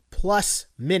 3+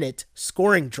 minute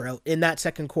scoring drought in that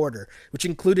second quarter, which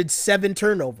included 7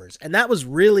 turnovers. And that was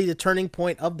really the turning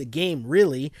point of the game,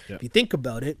 really, if you think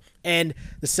about it. And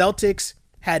the Celtics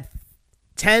had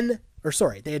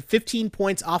they had 15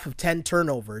 points off of 10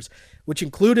 turnovers, which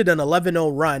included an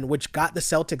 11-0 run, which got the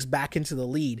Celtics back into the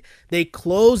lead. They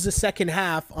closed the second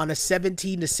half on a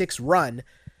 17-6 run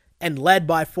and led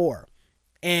by 4.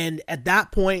 And at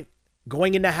that point,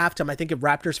 going into halftime, I think if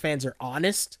Raptors fans are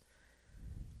honest,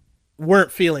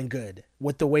 weren't feeling good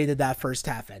with the way that first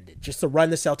half ended. Just the run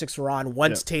the Celtics were on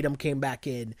once Tatum came back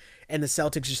in, and the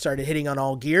Celtics just started hitting on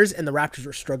all gears, and the Raptors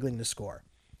were struggling to score.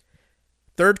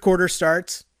 Third quarter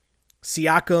starts.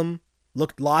 Siakam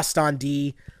looked lost on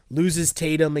D, loses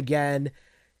Tatum again.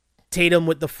 Tatum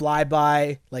with the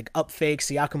flyby, like up fake.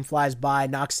 Siakam flies by,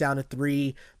 knocks down a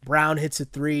 3. Brown hits a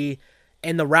 3.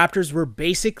 And the Raptors were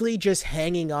basically just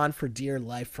hanging on for dear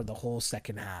life for the whole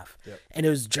second half. Yep. And it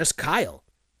was just Kyle,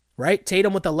 right?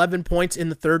 Tatum with 11 points in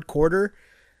the third quarter,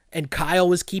 and Kyle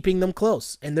was keeping them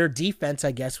close. And their defense,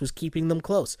 I guess, was keeping them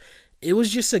close. It was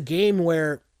just a game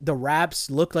where the Raps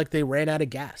looked like they ran out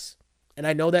of gas. And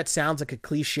I know that sounds like a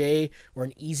cliche or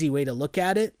an easy way to look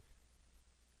at it,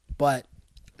 but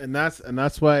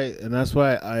that's why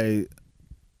I,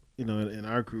 in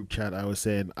our group chat I was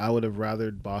saying I would have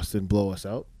rather Boston blow us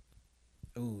out.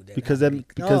 Ooh, I'm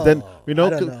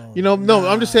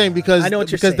just saying because I know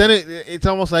what you're because saying. then it's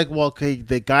almost like, well, okay,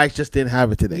 the guys just didn't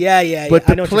have it today. Yeah. But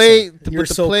I know the play, you're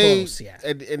so close. Yeah.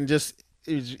 and just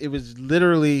it was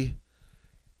literally,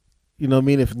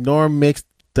 if Norm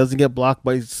doesn't get blocked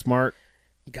by Smart.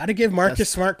 You got to give Marcus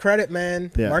Smart credit,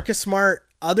 man. Yeah. Marcus Smart,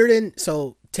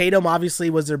 Tatum obviously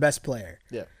was their best player.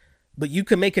 Yeah. But you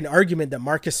can make an argument that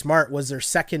Marcus Smart was their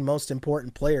second most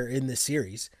important player in this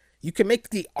series. You can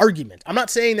make the argument. I'm not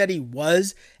saying that he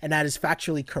was, and that is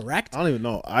factually correct. I don't even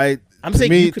know.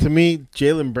 To me,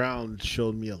 Jaylen Brown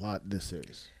showed me a lot in this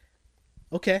series.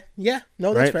 Okay. Yeah.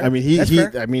 No, that's fair. I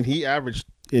mean, he averaged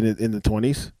in the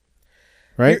 20s.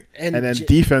 Right? And then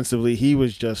defensively, he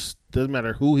was just, doesn't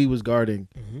matter who he was guarding,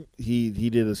 he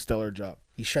did a stellar job.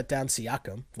 He shut down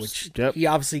Siakam, which he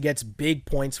obviously gets big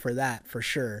points for that, for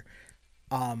sure.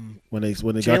 When they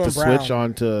got the switch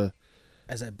on to,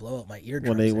 as I blow out my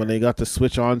eardrums, when they got the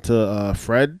switch on to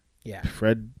Fred,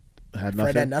 Fred had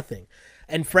nothing.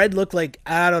 And Fred looked like,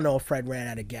 I don't know if Fred ran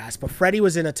out of gas, but Freddie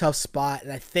was in a tough spot.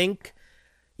 And I think,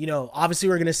 obviously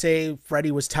we're going to say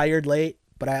Freddie was tired late,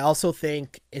 but I also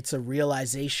think it's a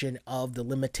realization of the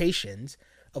limitations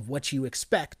of what you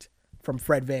expect from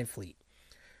Fred VanVleet.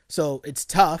 So it's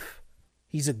tough.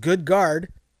 He's a good guard.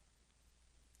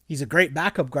 He's a great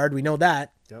backup guard. We know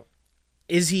that. Yep.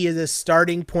 Is he a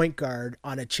starting point guard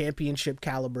on a championship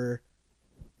caliber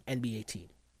NBA team?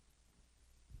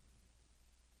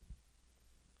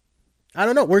 I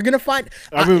don't know. We're gonna find.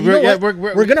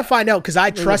 We're gonna find out because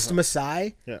I trust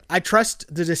Masai. Yeah. I trust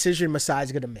the decision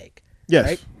Masai's gonna make. Yes.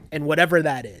 Right? And whatever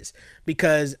that is,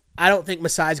 because I don't think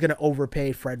Masai's gonna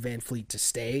overpay Fred VanVleet to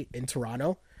stay in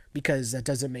Toronto, because that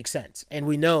doesn't make sense. And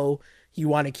we know you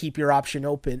want to keep your options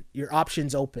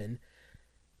open.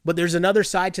 But there's another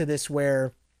side to this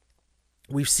where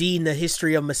we've seen the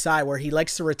history of Masai where he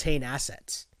likes to retain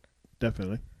assets.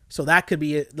 Definitely. So that could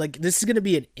be this is going to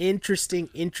be an interesting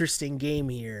game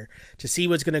here to see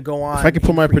what's going to go on. If I could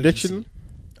put my prediction.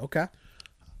 Okay.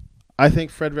 I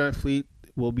think Fred VanVleet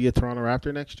will be a Toronto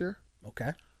Raptor next year.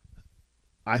 Okay.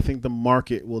 I think the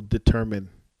market will determine.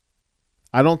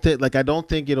 I don't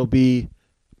think it'll be.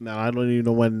 Now I don't even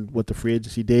know what the free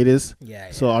agency date is.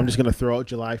 Yeah. So I'm just gonna throw out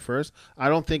July 1st. I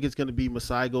don't think it's gonna be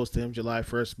Masai goes to him July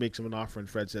 1st, makes him an offer, and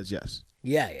Fred says yes.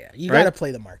 Yeah. You got to play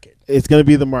the market. It's gonna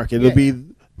be the market. It'll be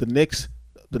the Knicks.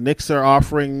 the Knicks are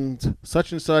offering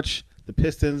such and such, the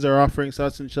Pistons are offering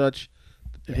such and such,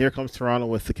 and here comes Toronto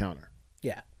with the counter.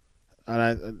 Yeah.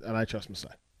 And I trust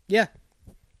Masai. Yeah.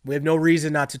 We have no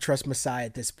reason not to trust Masai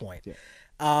at this point.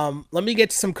 Yeah. Let me get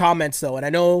to some comments, though. And I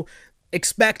know,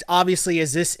 expect, obviously,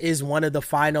 as this is one of the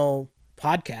final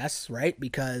podcasts, right?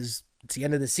 Because it's the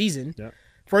end of the season. Yeah.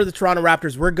 For the Toronto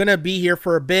Raptors, we're going to be here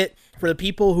for a bit. For the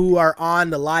people who are on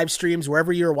the live streams,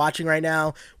 wherever you're watching right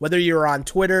now, whether you're on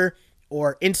Twitter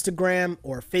or Instagram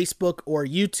or Facebook or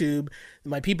YouTube,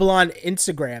 my people on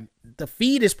Instagram, the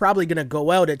feed is probably going to go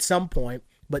out at some point.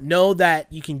 But know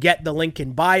that you can get the link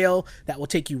in bio. That will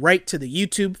take you right to the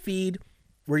YouTube feed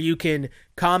where you can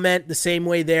comment the same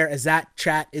way there, as that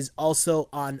chat is also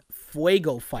on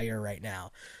Fuego Fire right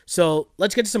now. So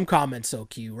let's get to some comments, so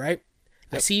Q, right?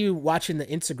 Yep. I see you watching the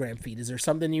Instagram feed. Is there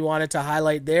something you wanted to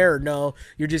highlight there, or no?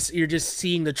 You're just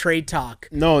seeing the trade talk.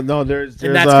 No, there's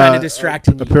and that's kind of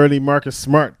distracting you. Apparently Marcus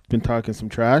Smart been talking some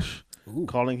trash,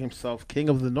 calling himself King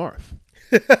of the North.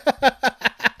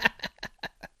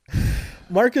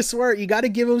 Marcus Smart, you got to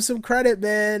give him some credit,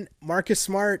 man. Marcus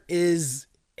Smart is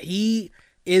a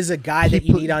guy that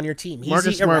you need on your team. He's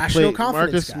the irrational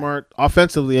confidence Marcus guy. Smart,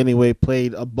 offensively anyway,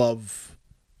 played above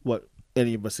what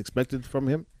any of us expected from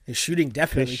him. His shooting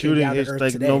definitely His shooting came down is to earth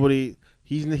like today. nobody.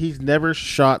 He's never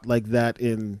shot like that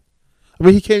in. I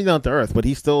mean, he came down to earth, but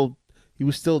he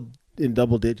was still in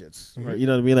double digits, right? You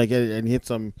know what I mean? Like, and he hit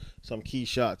some key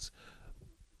shots.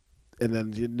 And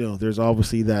then there's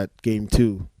obviously that game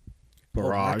 2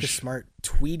 barrage. Marcus Smart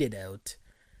tweeted out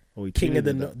the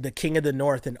King of the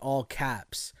North in all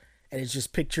caps, and it's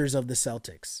just pictures of the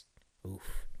Celtics.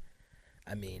 Oof.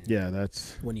 I mean, yeah,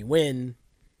 that's when you win.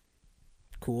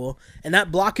 Cool. And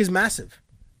that block is massive.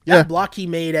 Yeah. That block he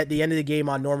made at the end of the game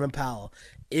on Norman Powell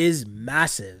is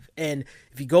massive. And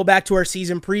if you go back to our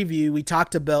season preview, we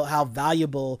talked about how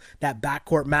valuable that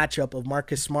backcourt matchup of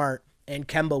Marcus Smart and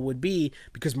Kemba would be,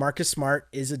 because Marcus Smart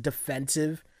is a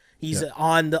defensive. He's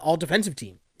on the all-defensive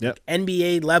team. Yep. Like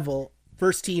NBA level,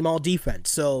 first team all-defense.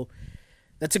 So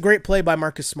that's a great play by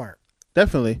Marcus Smart.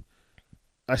 Definitely.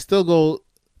 I still go,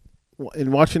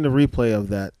 in watching the replay of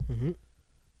that,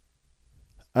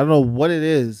 I don't know what it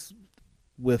is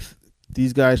with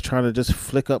these guys trying to just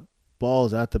flick up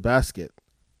balls at the basket.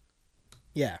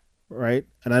 Yeah. Right?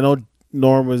 And I know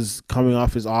Norm was coming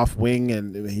off his off wing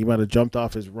and he might have jumped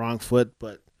off his wrong foot,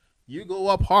 but you go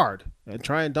up hard and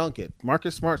try and dunk it.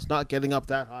 Marcus Smart's not getting up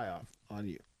that high on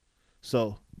you.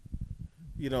 So,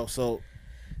 Gozy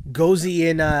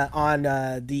on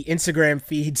the Instagram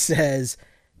feed says,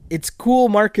 it's cool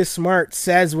Marcus Smart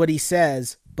says what he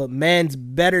says, but man's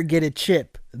better get a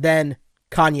chip than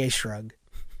Kanye shrug.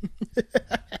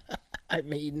 I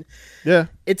mean, yeah,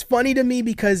 it's funny to me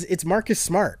because it's Marcus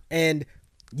Smart, and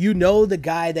you know the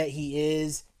guy that he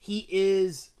is.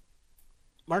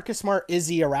 Marcus Smart is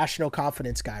the irrational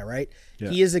confidence guy, right? Yeah.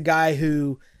 He is a guy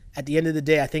who, at the end of the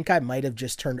day, I think I might have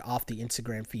just turned off the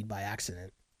Instagram feed by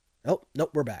accident. Oh,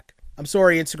 nope, we're back. I'm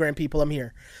sorry, Instagram people, I'm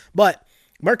here. But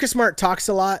Marcus Smart talks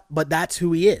a lot, but that's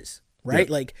who he is, right?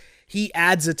 Yeah. Like, he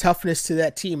adds a toughness to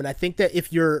that team. And I think that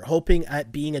if you're hoping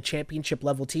at being a championship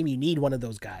level team, you need one of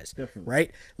those guys, definitely.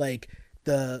 Right? Like,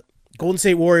 the Golden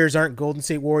State Warriors aren't Golden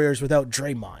State Warriors without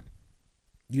Draymond.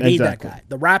 You need that guy.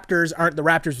 The Raptors aren't the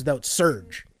Raptors without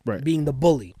Serge being the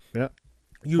bully. Yeah.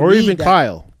 Or even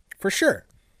Kyle. For sure.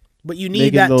 But you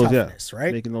need that toughness,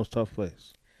 right? Making those tough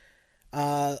plays.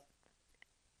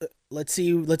 Let's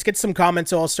see. Let's get some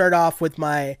comments. So I'll start off with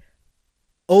my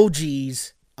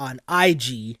OGs on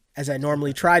IG, as I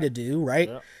normally try to do, right?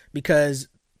 Yeah. Because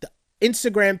the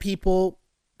Instagram people,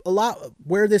 a lot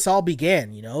where this all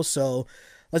began, So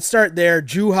let's start there.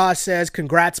 Juha says,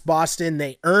 congrats, Boston.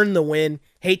 They earned the win.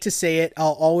 Hate to say it.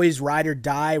 I'll always ride or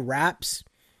die. Raps.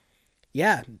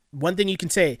 Yeah, one thing you can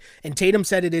say, and Tatum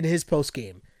said it in his post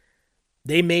game.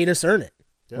 They made us earn it,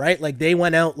 right? Like, they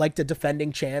went out like the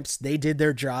defending champs. They did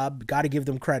their job. Got to give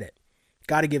them credit.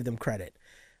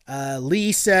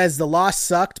 Lee says, the loss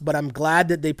sucked, but I'm glad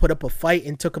that they put up a fight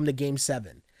and took them to Game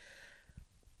 7.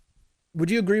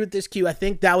 Would you agree with this, Q? I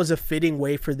think that was a fitting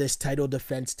way for this title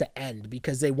defense to end,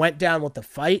 because they went down with the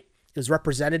fight. It was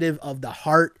representative of the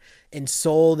heart and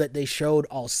soul that they showed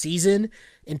all season,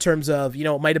 in terms of,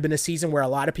 it might have been a season where a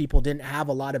lot of people didn't have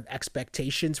a lot of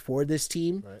expectations for this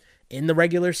team in the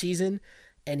regular season.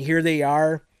 And here they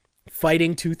are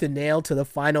fighting tooth and nail to the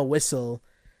final whistle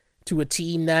to a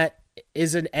team that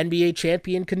is an NBA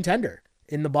champion contender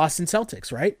in the Boston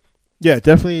Celtics, right? Yeah,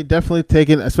 definitely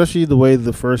taking, especially the way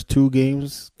the first 2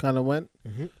 games kind of went,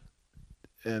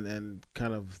 and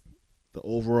kind of the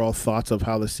overall thoughts of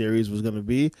how the series was going to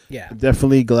be. Yeah. I'm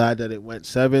definitely glad that it went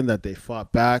 7, that they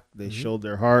fought back, they showed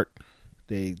their heart.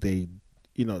 They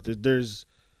there's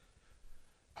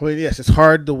I mean, yes, it's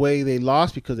hard the way they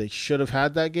lost because they should have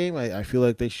had that game. I feel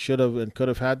like they should have and could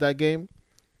have had that game.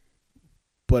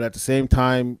 But at the same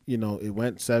time, it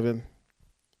went 7.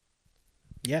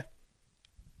 Yeah.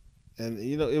 And,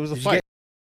 it was a Did fight.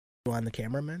 You on the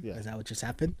cameraman? Yeah. Is that what just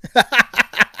happened?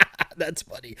 That's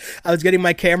funny. I was getting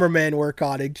my cameraman work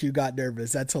on and Q got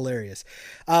nervous. That's hilarious.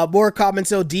 More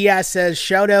comments though. Diaz says,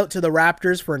 shout out to the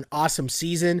Raptors for an awesome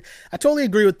season. I totally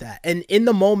agree with that. And in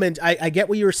the moment, I get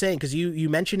what you were saying because you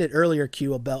mentioned it earlier,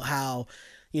 Q, about how,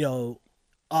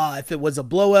 if it was a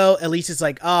blowout, at least it's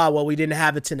like, well, we didn't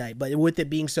have it tonight. But with it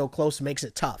being so close, it makes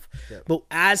it tough. Yeah. But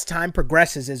as time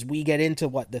progresses, as we get into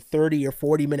the 30 or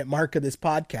 40 minute mark of this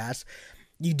podcast,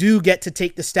 you do get to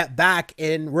take the step back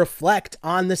and reflect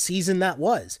on the season that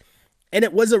was. And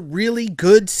it was a really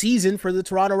good season for the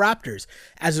Toronto Raptors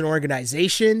as an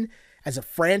organization, as a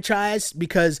franchise,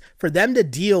 because for them to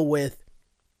deal with,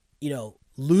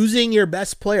 losing your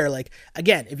best player, like,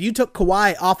 again, if you took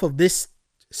Kawhi off of this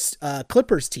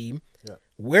Clippers team,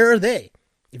 where are they?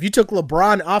 If you took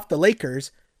LeBron off the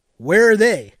Lakers, where are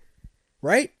they?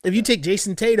 Right? If you take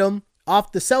Jason Tatum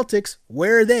off the Celtics,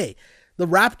 where are they? The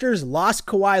Raptors lost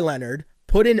Kawhi Leonard,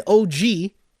 put in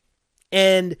OG,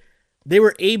 and they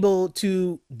were able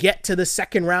to get to the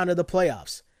second round of the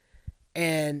playoffs.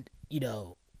 And,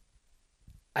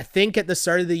 I think at the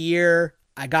start of the year,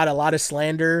 I got a lot of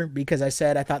slander because I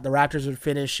said I thought the Raptors would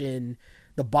finish in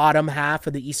the bottom half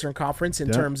of the Eastern Conference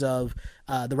in terms of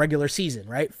the regular season,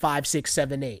 right? 5, 6,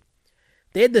 7, 8.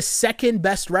 They had the second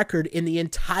best record in the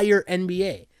entire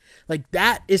NBA. Like,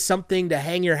 that is something to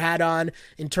hang your hat on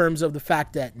in terms of the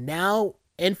fact that now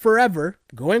and forever,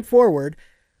 going forward,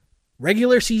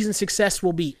 regular season success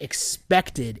will be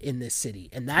expected in this city.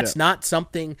 And that's not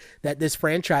something that this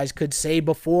franchise could say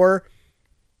before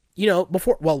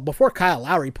Kyle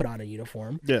Lowry put on a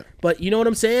uniform. Yeah. But you know what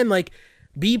I'm saying? Like,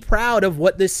 be proud of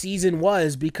what this season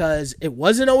was because it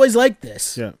wasn't always like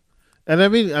this. Yeah. And I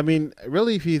mean,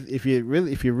 really, if you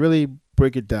really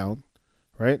break it down,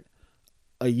 right?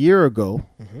 A year ago,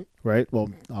 right?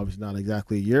 Well, obviously not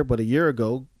exactly a year, but a year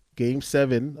ago, Game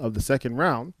 7 of the second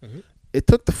round, it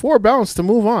took the 4 bounce to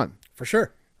move on. For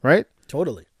sure. Right?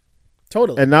 Totally.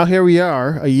 And now here we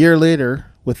are, a year later,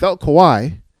 without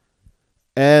Kawhi,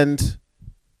 and,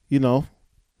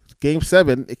 Game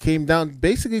 7, it came down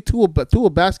basically to a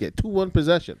basket, 2-1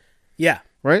 possession. Yeah.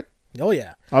 Right? Oh,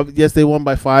 yeah. Yes, they won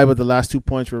by 5, but the last 2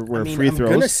 points were free throws. I'm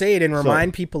going to say it and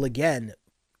remind people again.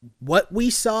 What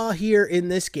we saw here in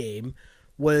this game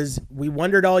was we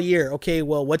wondered all year, okay,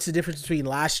 well, what's the difference between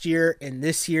last year and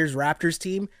this year's Raptors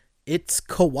team? It's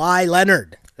Kawhi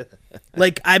Leonard.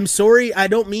 Like, I'm sorry, I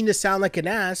don't mean to sound like an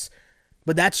ass,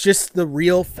 but that's just the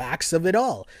real facts of it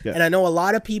all. Yeah. And I know a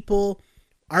lot of people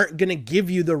aren't going to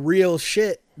give you the real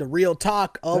shit, the real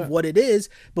talk of what it is,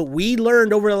 but we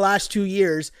learned over the last 2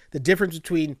 years the difference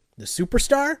between the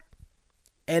superstar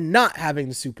and not having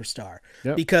the superstar,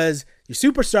 because your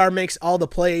superstar makes all the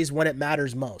plays when it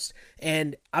matters most.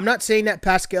 And I'm not saying that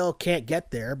Pascal can't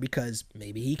get there because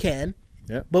maybe he can,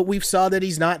 but we've saw that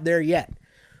he's not there yet.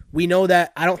 We know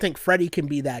that I don't think Freddie can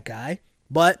be that guy,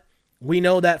 but we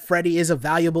know that Freddie is a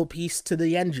valuable piece to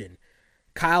the engine.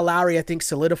 Kyle Lowry, I think,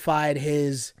 solidified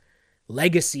his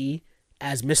legacy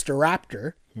as Mr.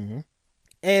 Raptor.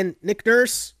 And Nick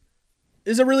Nurse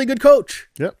is a really good coach.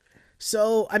 Yep.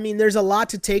 So, I mean, there's a lot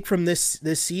to take from this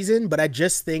season, but I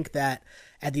just think that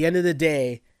at the end of the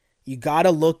day, you got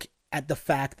to look at the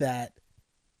fact that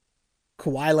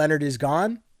Kawhi Leonard is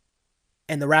gone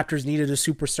and the Raptors needed a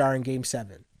superstar in Game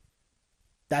 7.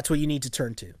 That's what you need to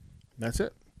turn to. That's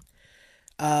it.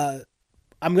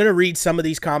 I'm going to read some of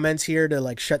these comments here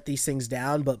to shut these things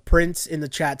down, but Prince in the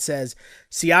chat says,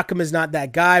 Siakam is not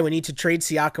that guy. We need to trade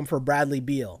Siakam for Bradley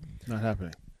Beal. Not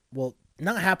happening. Well,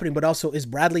 not happening, but also, is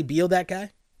Bradley Beal that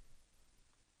guy?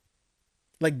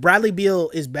 Like, Bradley Beal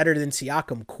is better than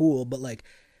Siakam, cool, but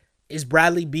is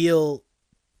Bradley Beal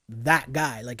that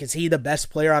guy? Like, is he the best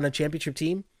player on a championship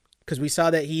team? Because we saw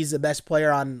that he's the best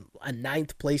player on a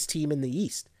 9th place team in the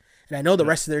East. And I know the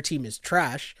rest of their team is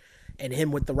trash, and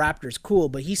him with the Raptors, cool,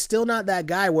 but he's still not that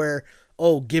guy where,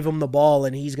 give him the ball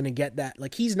and he's going to get that.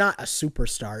 Like, he's not a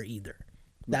superstar either.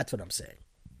 That's what I'm saying.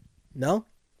 No?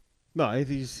 No, I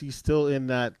think he's still in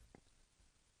that.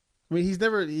 I mean, he's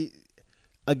never.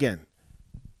 Again,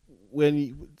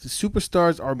 the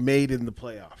superstars are made in the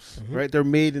playoffs, right? They're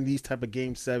made in these type of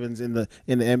Game 7s in the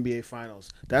NBA Finals.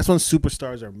 That's when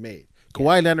superstars are made.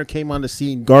 Kawhi Leonard came on the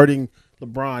scene guarding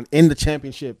LeBron in the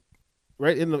championship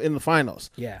right in the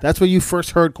finals. Yeah. That's where you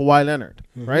first heard Kawhi Leonard,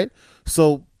 right?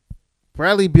 So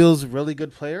Bradley Beal's a really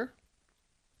good player,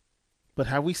 but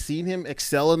have we seen him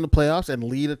excel in the playoffs and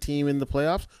lead a team in the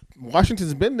playoffs?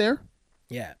 Washington's been there.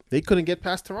 Yeah. They couldn't get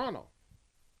past Toronto.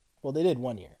 Well, they did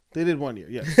 1 year. They did 1 year,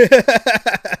 yes.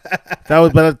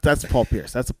 But that's Paul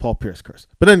Pierce. That's a Paul Pierce curse.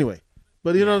 But anyway,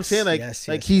 but you know what I'm saying?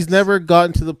 Like he's never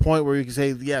gotten to the point where you can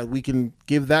say, yeah, we can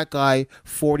give that guy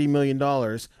 $40 million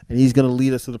and he's going to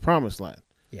lead us to the promised land.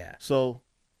 Yeah. So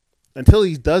until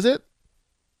he does it,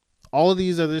 all of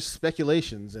these are just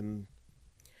speculations, and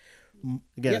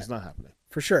again, it's not happening.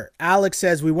 For sure. Alex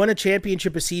says, we won a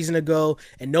championship a season ago,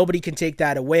 and nobody can take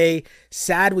that away.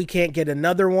 Sad we can't get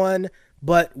another one,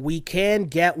 but we can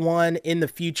get one in the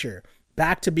future.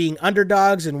 Back to being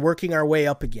underdogs and working our way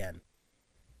up again.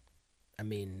 I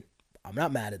mean, I'm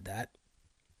not mad at that.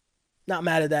 Not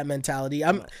mad at that mentality.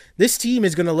 This team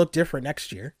is going to look different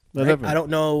next year. Right? I don't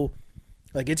know.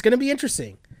 Like, it's going to be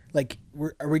interesting. Like,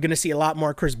 are we going to see a lot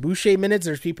more Chris Boucher minutes?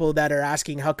 There's people that are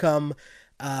asking how come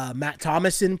Matt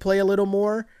Thomas didn't play a little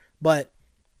more, but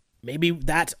maybe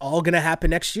that's all going to happen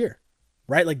next year,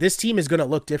 right? Like, this team is going to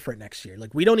look different next year.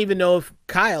 Like, we don't even know if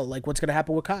Kyle, like, what's going to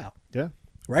happen with Kyle. Yeah.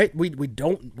 Right? We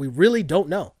really don't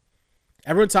know.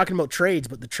 Everyone's talking about trades,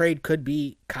 but the trade could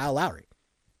be Kyle Lowry.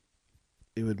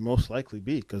 It would most likely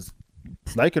be, because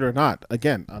like it or not,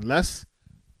 again, unless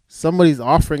somebody's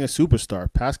offering a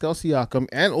superstar, Pascal Siakam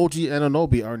and OG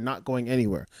Anunoby are not going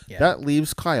anywhere. Yeah. That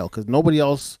leaves Kyle, because nobody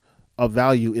else of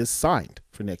value is signed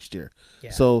for next year.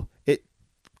 Yeah. So it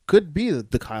could be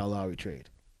the Kyle Lowry trade.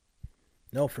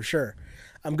 No, for sure.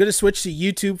 I'm going to switch to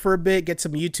YouTube for a bit, get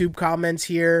some YouTube comments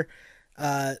here.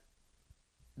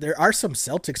 There are some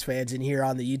Celtics fans in here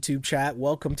on the YouTube chat.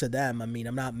 Welcome to them. I mean,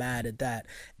 I'm not mad at that.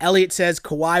 Elliot says,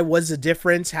 Kawhi was the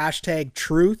difference. #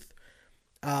 truth.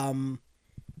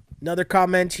 Another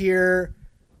comment here.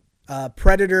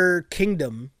 Predator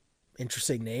Kingdom,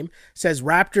 interesting name, says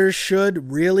Raptors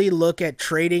should really look at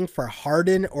trading for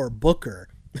Harden or Booker.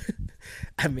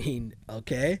 I mean,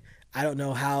 okay. I don't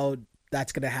know how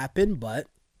that's going to happen, but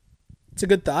it's a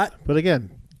good thought. But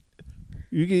again,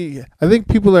 I think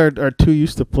people are too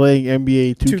used to playing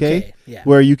NBA 2K yeah.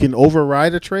 where you can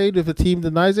override a trade if a team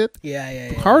denies it.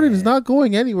 Yeah. Harden is not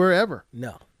going anywhere ever.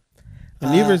 No.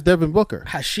 And neither is Devin Booker.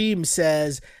 Hashim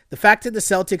says, the fact that the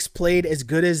Celtics played as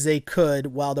good as they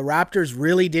could while the Raptors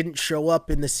really didn't show up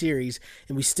in the series,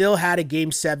 and we still had a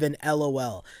Game 7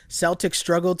 LOL. Celtics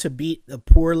struggled to beat the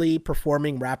poorly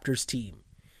performing Raptors team.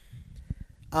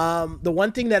 The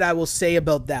one thing that I will say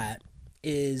about that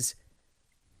is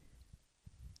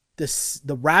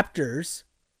the Raptors,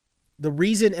 the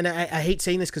reason, and I hate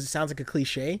saying this because it sounds like a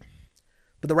cliche,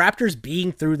 but the Raptors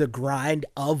being through the grind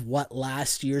of what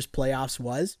last year's playoffs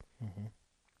was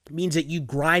means that you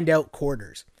grind out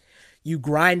quarters. You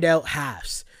grind out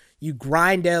halves. You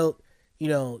grind out,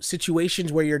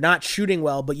 situations where you're not shooting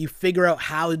well, but you figure out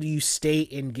how do you stay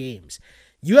in games.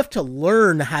 You have to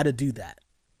learn how to do that,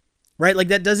 right? Like,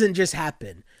 that doesn't just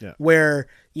happen where,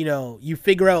 you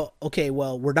figure out, okay,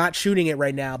 well, we're not shooting it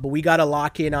right now, but we got to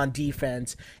lock in on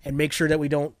defense and make sure that we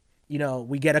don't,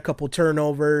 we get a couple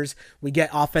turnovers, we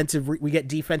get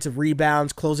defensive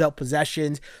rebounds, close out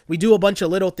possessions. We do a bunch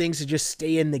of little things to just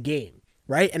stay in the game,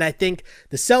 right? And I think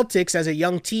the Celtics, as a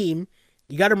young team,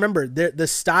 you got to remember the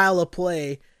style of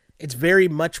play,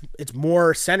 it's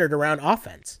more centered around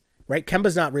offense, right?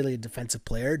 Kemba's not really a defensive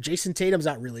player. Jason Tatum's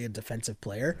not really a defensive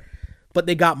player, but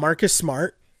they got Marcus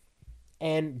Smart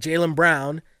and Jaylen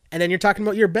Brown, and then you're talking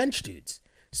about your bench dudes.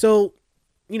 So,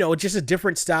 it's just a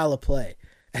different style of play.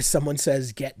 As someone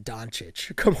says, get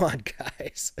Doncic. Come on,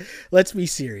 guys. Let's be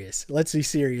serious. Let's be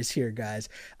serious here, guys.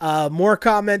 More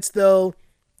comments, though.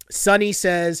 Sonny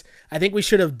says, I think we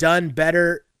should have done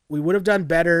better. We would have done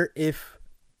better if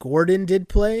Gordon did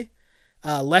play.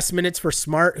 Less minutes for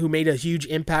Smart, who made a huge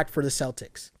impact for the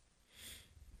Celtics.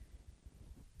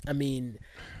 I mean,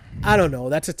 I don't know.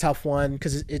 That's a tough one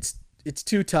because it's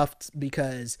too tough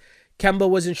because Kemba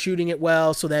wasn't shooting it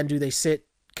well. So then do they sit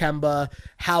Kemba?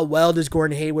 How well does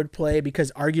Gordon Hayward play?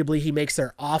 Because arguably he makes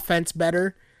their offense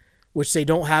better, which they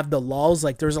don't have the lulls.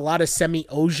 Like, there's a lot of Semi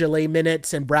Ojeleye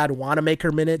minutes and Brad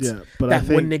Wanamaker minutes that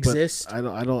wouldn't exist. I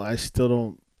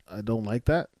don't like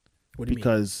that. What do you mean?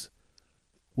 Because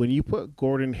when you put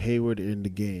Gordon Hayward in the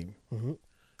game,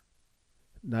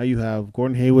 now you have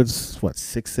Gordon Hayward's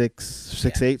 6'6",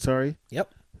 6'8", sorry.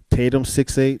 Yep. Tatum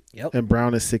 6'8", yep. and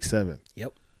Brown is 6'7".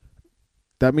 Yep.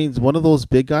 That means one of those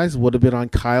big guys would have been on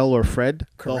Kyle or Fred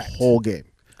the whole game.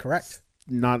 Correct.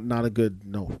 Not a good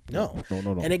no.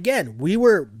 And again, we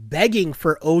were begging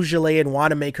for Ojeleye and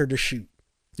Wanamaker to shoot.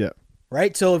 Yeah.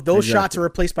 Right? So if those shots are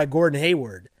replaced by Gordon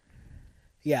Hayward,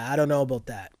 Yeah, I don't know about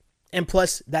that. And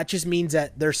plus, that just means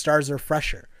that their stars are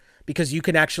fresher because you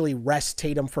can actually rest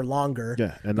Tatum for longer.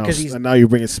 Yeah, because now you're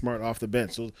bringing Smart off the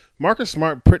bench. So Marcus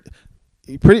Smart,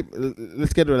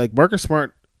 let's get it like Marcus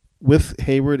Smart with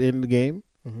Hayward in the game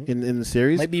in the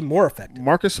series might be more effective.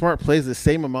 Marcus Smart plays the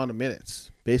same amount of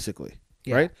minutes, basically.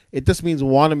 Yeah. Right? It just means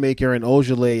Wanamaker and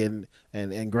Ojale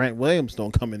and Grant Williams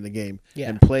don't come in the game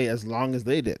and play as long as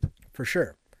they did. For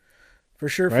sure. For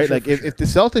sure. Right? For like sure, if the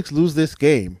Celtics lose this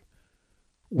game,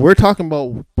 we're talking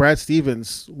about Brad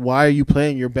Stevens. Why are you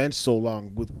playing your bench so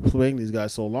long with playing these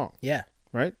guys so long? Yeah.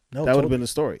 Right? No, that would have been the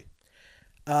story.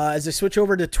 As I switch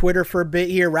over to Twitter for a bit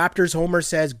here, Raptors Homer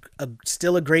says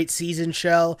still a great season,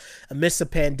 Shell. Amidst the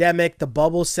pandemic, the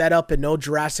bubble set up and no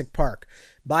Jurassic Park.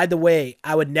 By the way,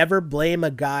 I would never blame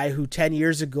a guy who 10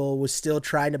 years ago was still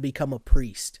trying to become a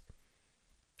priest.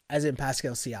 As in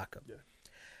Pascal Siakam.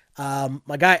 Yeah.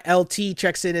 My guy LT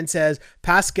checks in and says,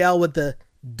 Pascal with the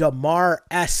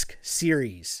DeMar-esque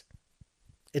series.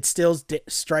 It's still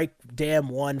strike damn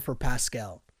one for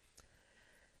Pascal.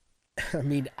 I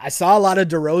mean, I saw a lot of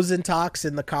DeRozan talks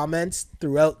in the comments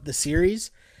throughout the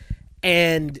series,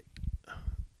 and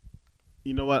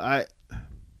you know what?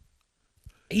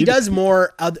 He does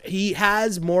more. He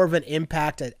has more of an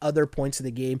impact at other points of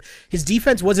the game. His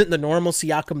defense wasn't the normal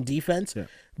Siakam defense,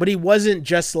 but he wasn't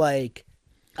just like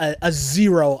a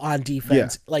zero on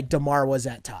defense like DeMar was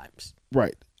at times.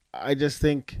 Right. I just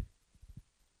think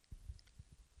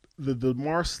the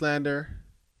DeMar slander,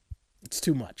 it's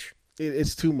too much.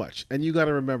 It's too much. And you got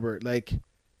to remember, like,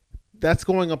 that's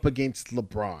going up against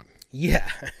LeBron. Yeah,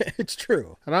 it's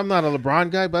true. And I'm not a LeBron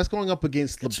guy, but that's going up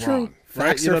against LeBron. It's true.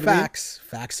 Facts are facts. I mean?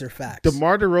 Facts are facts.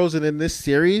 DeMar DeRozan in this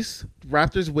series,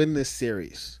 Raptors win this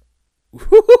series.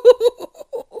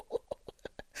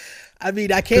 I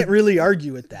mean, I can't really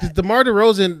argue with that. DeMar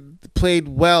DeRozan played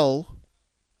well,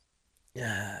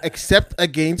 except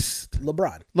against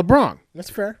LeBron.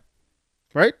 That's fair.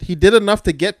 Right? He did enough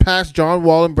to get past John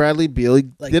Wall and Bradley Beal. He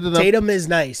did enough. Tatum is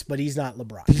nice, but he's not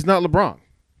LeBron. He's not LeBron.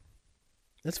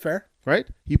 That's fair. Right?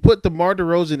 He put DeMar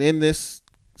DeRozan in this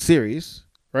series,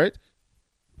 right?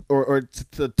 Or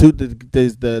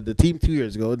the team 2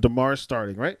 years ago, DeMar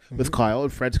starting, right? Mm-hmm. With Kyle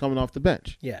and Fred's coming off the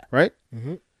bench. Yeah. Right?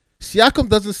 Mm-hmm. Siakam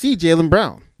doesn't see Jaylen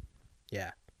Brown.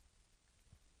 Yeah.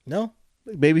 No?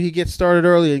 Maybe he gets started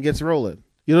early and gets rolling.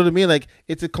 You know what I mean? Like,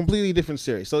 it's a completely different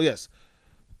series. So, yes.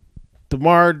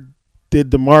 DeMar did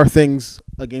DeMar things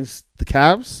against the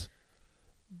Cavs,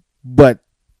 but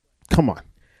come on.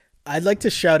 I'd like to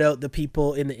shout out the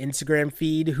people in the Instagram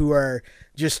feed who are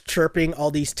just chirping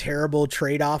all these terrible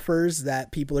trade offers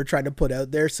that people are trying to put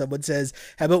out there. Someone says,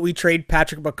 how about we trade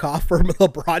Patrick McCaw for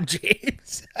LeBron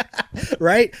James?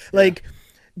 Right? Like,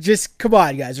 just come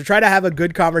on, guys. We're trying to have a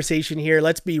good conversation here.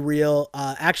 Let's be real.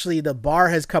 Actually, the bar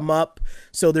has come up.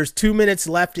 So there's 2 minutes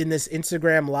left in this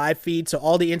Instagram live feed. So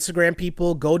all the Instagram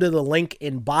people, go to the link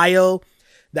in bio.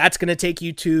 That's going to take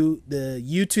you to the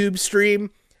YouTube stream.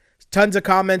 Tons of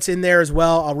comments in there as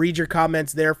well. I'll read your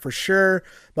comments there for sure,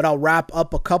 but I'll wrap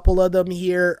up a couple of them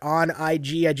here on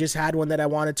IG. I just had one that I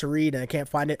wanted to read and I can't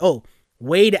find it. Oh,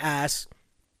 Wade asks,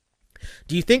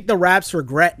 do you think the Raps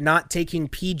regret not taking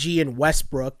PG and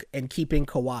Westbrook and keeping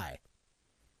Kawhi?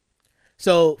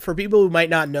 So for people who might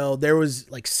not know, there was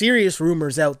like serious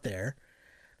rumors out there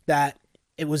that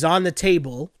it was on the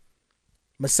table.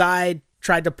 Masai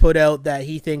tried to put out that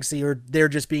he thinks they're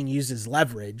just being used as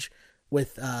leverage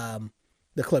with the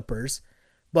Clippers.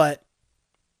 But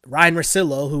Ryan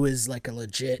Russillo, who is like a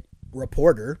legit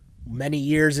reporter, many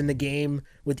years in the game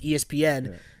with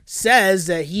ESPN, says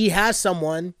that he has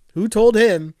someone who told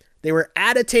him they were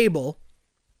at a table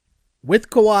with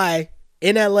Kawhi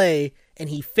in LA and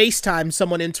he FaceTimed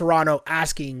someone in Toronto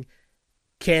asking,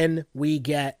 can we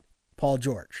get Paul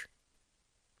George?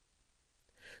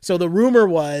 So the rumor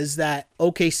was that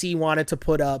OKC wanted to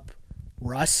put up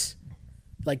Russ.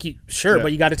 Like,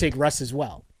 but you got to take Russ as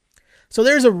well. So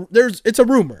it's a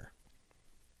rumor.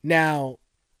 Now,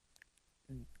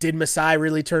 did Masai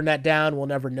really turn that down? We'll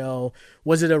never know.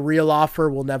 Was it a real offer?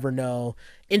 We'll never know.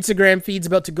 Instagram feed's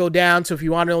about to go down, so if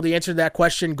you want to know the answer to that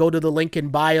question, go to the link in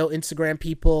bio, Instagram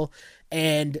people,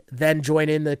 and then join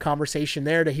in the conversation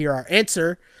there to hear our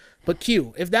answer. But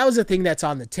Q, if that was a thing that's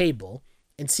on the table,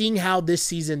 and seeing how this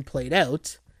season played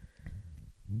out,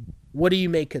 what do you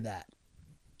make of that?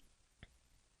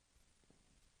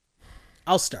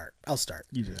 I'll start. I'll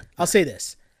say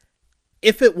this.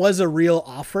 If it was a real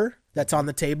offer that's on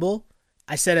the table,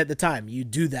 I said at the time, you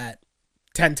do that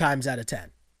 10 times out of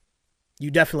 10. You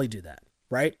definitely do that,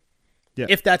 right? Yeah.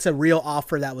 If that's a real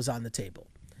offer that was on the table.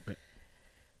 Right.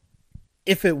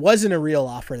 If it wasn't a real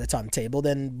offer that's on the table,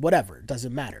 then whatever, it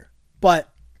doesn't matter.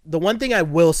 But the one thing I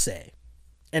will say,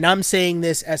 and I'm saying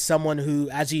this as someone who,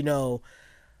 as you know,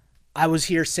 I was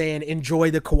here saying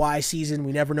enjoy the Kawhi season.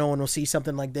 We never know when we'll see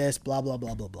something like this, blah, blah,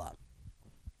 blah, blah, blah.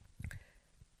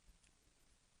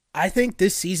 I think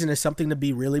this season is something to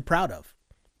be really proud of.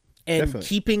 And Definitely.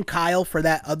 keeping Kyle for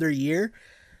that other year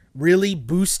really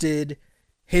boosted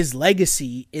his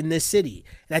legacy in this city.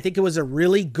 And I think it was a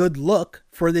really good look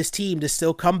for this team to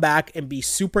still come back and be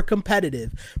super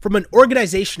competitive from an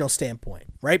organizational standpoint,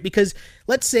 right? Because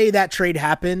let's say that trade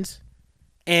happens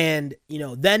and,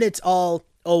 then it's all,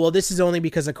 oh, well, this is only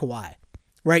because of Kawhi,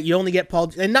 right? You only get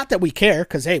Paul, and not that we care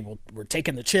because, hey, we're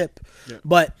taking the chip. Yeah.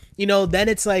 But, then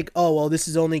it's like, oh, well, this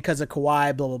is only because of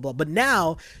Kawhi, blah, blah, blah. But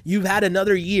now you've had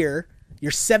another year,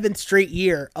 your 7th straight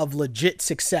year of legit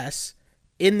success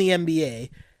in the NBA,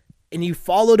 and you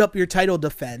followed up your title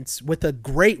defense with a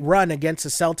great run against the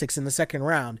Celtics in the second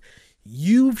round.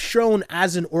 You've shown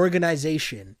as an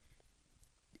organization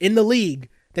in the league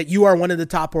that you are one of the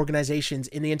top organizations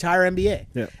in the entire NBA.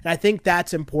 Yeah. And I think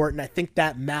that's important. I think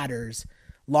that matters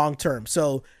long term.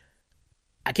 So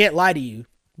I can't lie to you.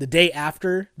 The day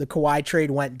after the Kawhi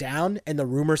trade went down and the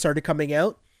rumors started coming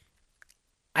out,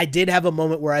 I did have a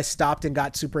moment where I stopped and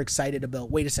got super excited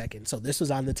about, wait a second, so this was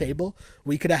on the table?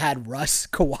 We could have had Russ,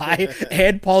 Kawhi,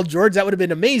 and Paul George. That would have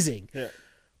been amazing. Yeah.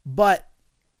 But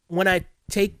when I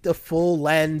take the full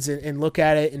lens and look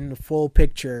at it in the full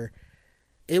picture,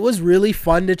 it was really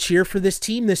fun to cheer for this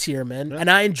team this year, man. Yeah. And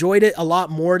I enjoyed it a lot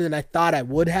more than I thought I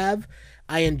would have.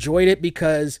 I enjoyed it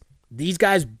because these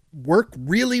guys work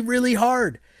really, really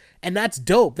hard. And that's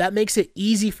dope. That makes it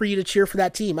easy for you to cheer for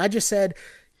that team. I just said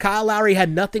Kyle Lowry had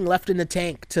nothing left in the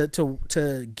tank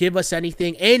to give us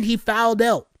anything, and he fouled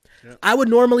out. Yep. I would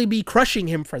normally be crushing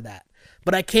him for that,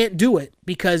 but I can't do it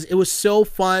because it was so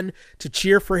fun to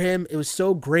cheer for him. It was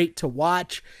so great to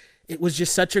watch. It was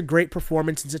just such a great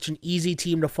performance and such an easy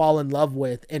team to fall in love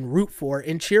with and root for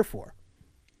and cheer for.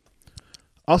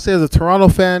 I'll say as a Toronto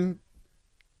fan,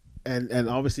 and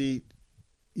obviously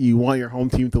you want your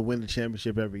home team to win the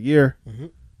championship every year,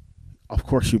 of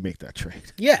course you make that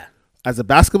trade. Yeah. As a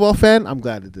basketball fan, I'm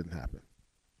glad it didn't happen.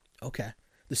 Okay.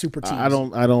 The super teams.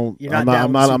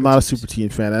 I'm not a super team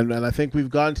fan. And I think we've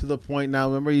gotten to the point now.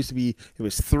 Remember, it used to be, it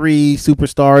was 3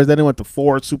 superstars. Then it went to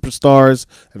 4 superstars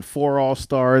and 4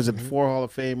 all-stars and 4 Hall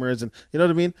of Famers. And you know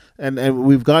what I mean? And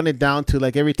we've gotten it down to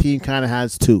like every team kind of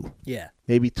has 2. Yeah.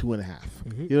 Maybe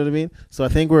 2.5. You know what I mean? So I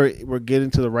think we're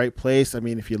getting to the right place. I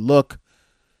mean, if you look,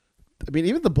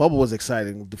 even the bubble was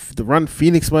exciting. The run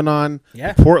Phoenix went on,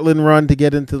 the Portland run to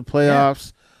get into the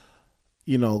playoffs.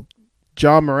 Yeah.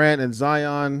 John Morant and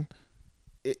Zion.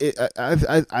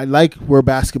 I like where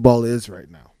basketball is right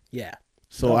now. Yeah.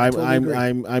 So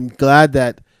I'm glad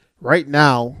that right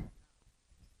now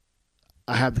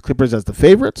I have the Clippers as the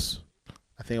favorites.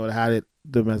 I think I would have had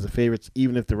them as the favorites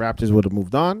even if the Raptors would have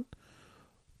moved on.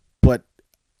 But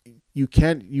you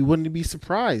wouldn't be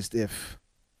surprised if.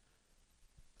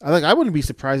 I wouldn't be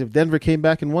surprised if Denver came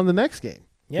back and won the next game.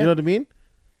 Yeah. You know what I mean?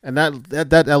 And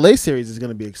that LA series is going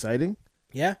to be exciting.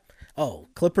 Yeah. Oh,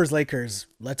 Clippers, Lakers,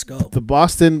 let's go. The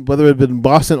Boston, whether it had been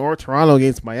Boston or Toronto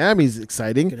against Miami, is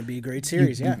exciting. Going to be a great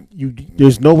series,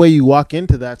 There's no way you walk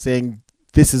into that saying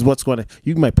this is what's going to.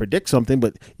 You might predict something,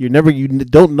 but you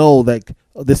don't know like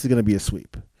this is going to be a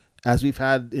sweep, as we've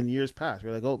had in years past.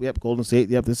 We're like, oh, yep, Golden State,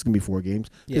 yep, this is going to be 4 games.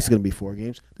 Yeah. This is going to be 4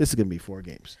 games. This is going to be 4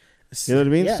 games. You know what I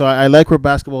mean? Yeah. So I like where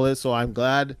basketball is. So I'm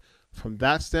glad from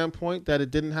that standpoint that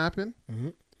it didn't happen. Mm-hmm.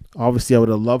 Obviously, I would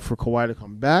have loved for Kawhi to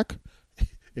come back.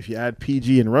 If you add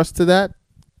PG and Russ to that,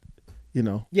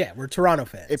 Yeah, we're Toronto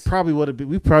fans. It probably would have been.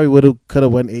 We probably could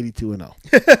have won 82-0.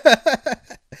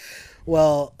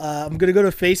 Well, I'm going to go to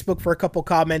Facebook for a couple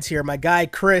comments here. My guy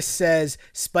Chris says,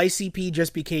 Spicy P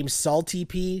just became Salty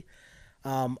P.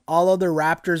 All other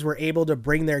Raptors were able to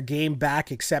bring their game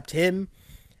back except him.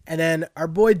 And then our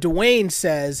boy Dwayne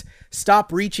says,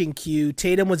 stop reaching, Q.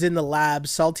 Tatum was in the lab.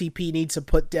 Salty P needs to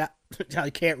put down. I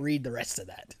can't read the rest of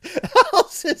that. I'll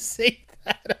just say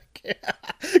that.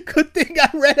 Good thing I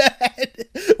read ahead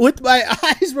with my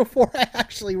eyes before I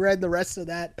actually read the rest of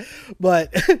that.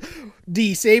 But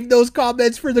D, save those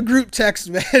comments for the group text,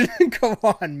 man. Come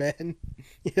on, man.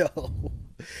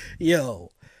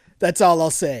 Yo. That's all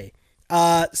I'll say.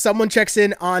 Someone checks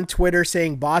in on Twitter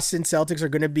saying Boston Celtics are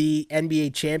going to be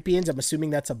NBA champions. I'm assuming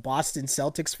that's a Boston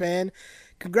Celtics fan.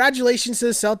 Congratulations to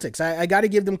the Celtics. I got to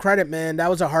give them credit, man. That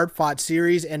was a hard-fought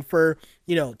series. And for,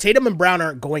 Tatum and Brown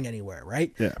aren't going anywhere,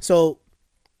 right? Yeah. So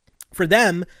for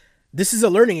them, this is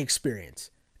a learning experience.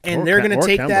 And they're going to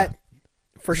take Kemba. that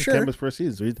for sure. Kemba's first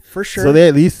season. For sure. So they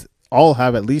at least, all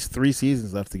have at least 3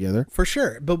 seasons left together. For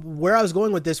sure. But where I was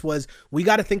going with this was we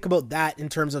got to think about that in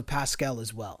terms of Pascal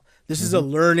as well. This is a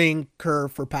learning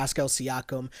curve for Pascal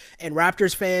Siakam. And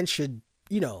Raptors fans should,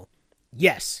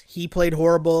 yes, he played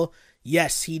horrible.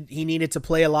 Yes, he needed to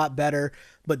play a lot better.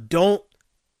 But don't,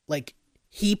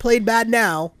 he played bad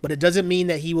now, but it doesn't mean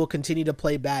that he will continue to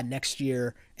play bad next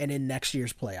year and in next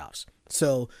year's playoffs.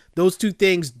 So those two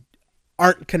things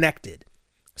aren't connected.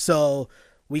 So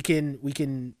we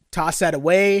can toss that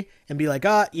away and be like,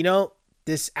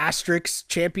 this asterisk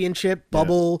championship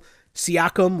bubble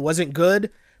Siakam wasn't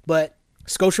good, but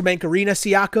Scotiabank Arena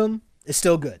Siakam is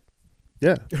still good.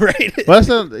 Yeah. Right. But that's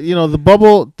not, the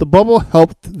bubble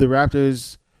helped the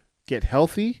Raptors get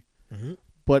healthy,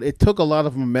 but it took a lot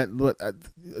of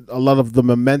the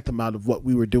momentum out of what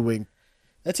we were doing.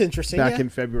 That's interesting. Back in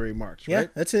February, March. Yeah, right?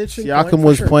 That's an interesting. Siakam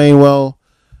was playing well.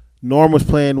 Norm was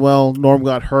playing well. Norm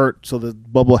got hurt, so the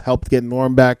bubble helped get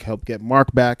Norm back, helped get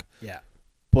Mark back. Yeah.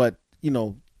 But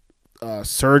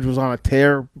Serge was on a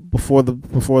tear before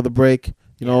the break.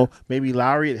 Maybe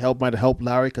Lowry, might have helped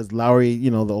Lowry because Lowry,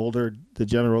 the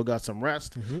general got some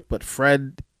rest. But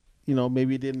Fred,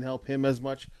 maybe it didn't help him as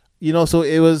much. So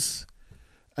it was,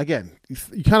 again,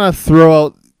 you kind of throw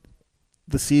out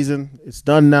the season. It's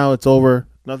done now. It's over.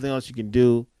 Nothing else you can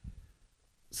do.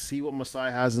 See what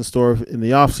Masai has in store in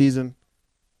the offseason,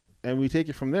 and we take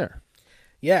it from there.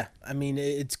 Yeah, I mean,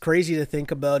 it's crazy to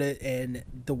think about it, and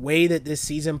the way that this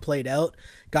season played out,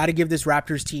 got to give this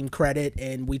Raptors team credit,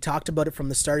 and we talked about it from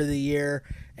the start of the year,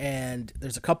 and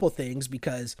there's a couple things,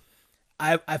 because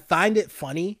I find it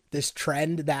funny, this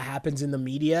trend that happens in the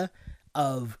media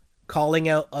of calling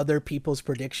out other people's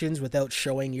predictions without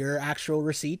showing your actual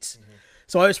receipts.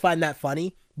 So I always find that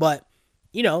funny, but,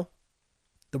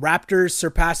 the Raptors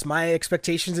surpassed my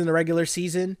expectations in the regular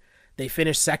season. They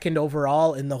finished second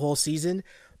overall in the whole season.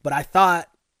 But I thought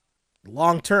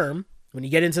long term, when you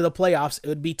get into the playoffs, it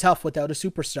would be tough without a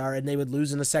superstar and they would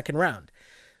lose in the second round.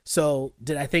 So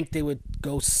did I think they would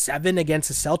go 7 against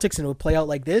the Celtics and it would play out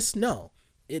like this? No.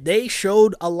 They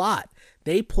showed a lot.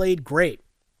 They played great.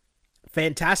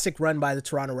 Fantastic run by the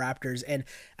Toronto Raptors. And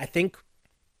I think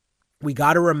we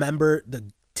got to remember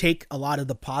take a lot of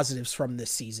the positives from this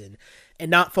season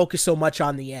and not focus so much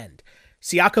on the end.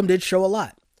 Siakam did show a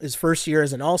lot. His first year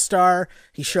as an all-star,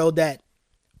 he showed that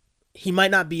he might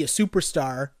not be a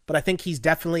superstar, but I think he's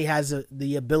definitely has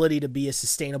the ability to be a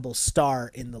sustainable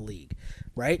star in the league,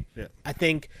 right? Yeah. I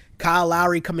think Kyle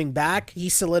Lowry coming back, he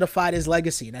solidified his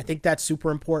legacy, and I think that's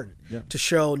super important to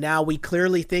show. Now we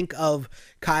clearly think of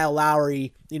Kyle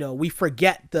Lowry, we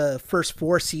forget the first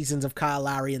 4 seasons of Kyle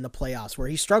Lowry in the playoffs where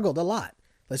he struggled a lot.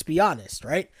 Let's be honest,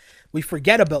 right? We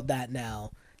forget about that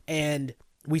now, and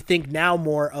we think now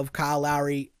more of Kyle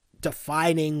Lowry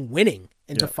defining winning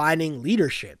and defining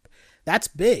leadership. That's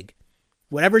big.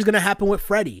 Whatever's going to happen with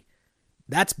Freddie,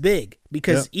 that's big,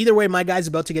 because either way, my guy's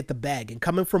about to get the bag. And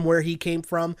coming from where he came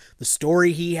from, the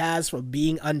story he has from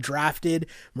being undrafted,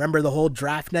 remember the whole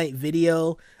draft night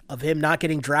video of him not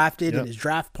getting drafted in his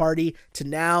draft party, to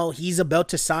now he's about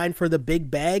to sign for the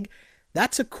big bag.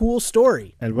 That's a cool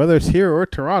story. And whether it's here or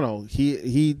Toronto,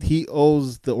 he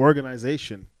owes the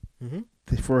organization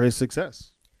for his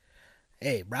success.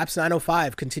 Hey, Raps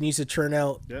 905 continues to churn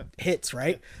out hits,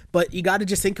 right? But you got to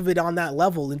just think of it on that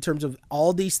level in terms of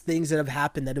all these things that have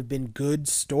happened that have been good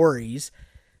stories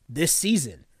this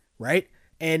season, right?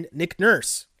 And Nick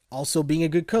Nurse also being a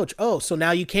good coach. Oh, so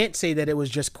now you can't say that it was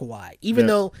just Kawhi. Even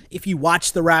though if you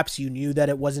watch the Raps, you knew that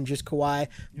it wasn't just Kawhi,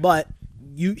 but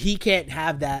he can't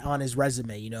have that on his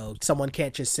resume. Someone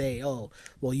can't just say, oh,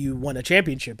 well, you won a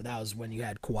championship, but that was when you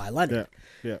had Kawhi Leonard.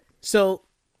 Yeah.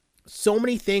 So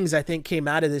many things I think came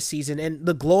out of this season, and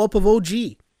the glow up of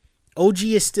OG. OG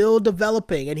is still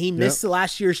developing, and he missed the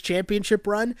last year's championship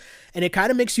run, and it kind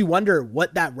of makes you wonder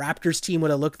what that Raptors team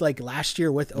would have looked like last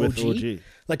year with OG.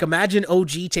 Like, imagine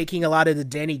OG taking a lot of the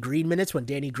Danny Green minutes when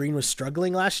Danny Green was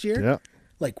struggling last year. Yeah.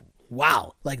 Like,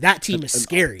 wow. Like, that team is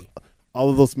scary. All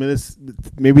of those minutes,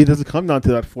 maybe it doesn't come down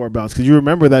to that 4 bounce, because you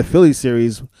remember that Philly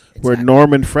series where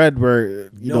Norm and Fred were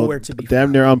nowhere to be damn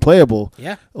found. near unplayable.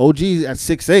 Yeah. OG at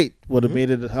 6'8" would have made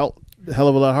it a hell of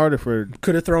a lot harder for.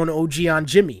 Could have thrown OG on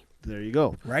Jimmy. There you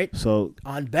go. Right? So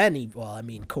on Ben,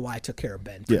 Kawhi took care of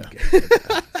Ben. Yeah.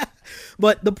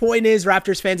 But the point is,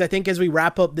 Raptors fans, I think as we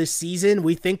wrap up this season,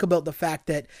 we think about the fact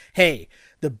that, hey,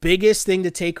 the biggest thing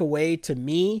to take away to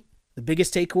me, the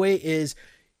biggest takeaway is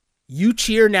you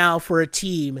cheer now for a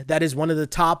team that is one of the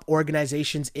top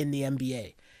organizations in the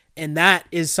NBA. And that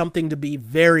is something to be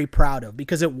very proud of,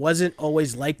 because it wasn't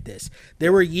always like this.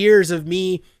 There were years of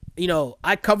me,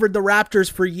 I covered the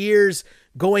Raptors for years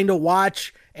going to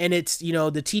watch and it's, you know,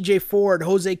 the TJ Ford,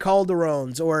 Jose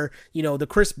Calderones, or, you know, the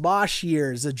Chris Bosh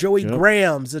years, the Joey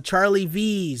Grahams, the Charlie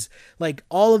V's, like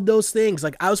all of those things.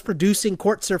 Like I was producing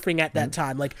court surfing at that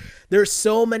time. Like there's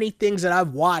so many things that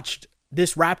I've watched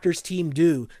this Raptors team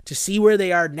do to see where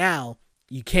they are now.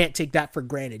 You can't take that for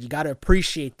granted. You got to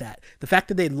appreciate that. The fact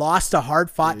that they lost a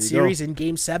hard-fought series in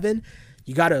Game 7,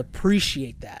 you got to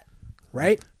appreciate that,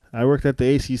 right? I worked at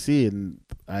the ACC, and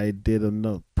I did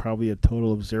probably a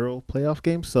total of 0 playoff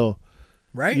games. So,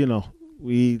 right, you know,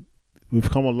 we've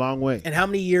come a long way. And how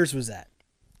many years was that?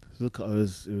 It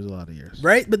was a lot of years,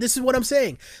 right? But this is what I'm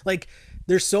saying. Like,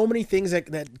 there's so many things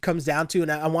that comes down to,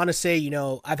 and I want to say, you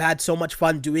know, I've had so much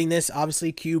fun doing this.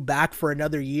 Obviously, Q back for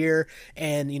another year,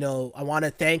 and you know, I want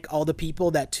to thank all the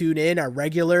people that tune in, our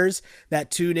regulars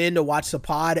that tune in to watch the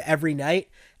pod every night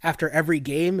after every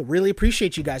game. Really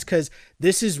appreciate you guys, because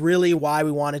this is really why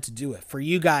we wanted to do it, for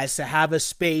you guys to have a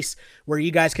space where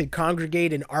you guys could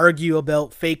congregate and argue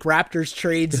about fake Raptors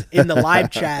trades in the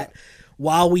live chat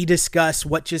while we discuss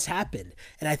what just happened.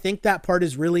 And I think that part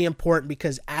is really important,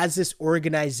 because as this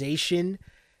organization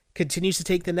continues to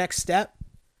take the next step,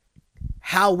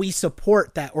 how we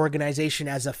support that organization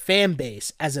as a fan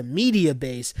base, as a media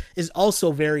base, is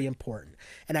also very important.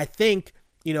 And I think,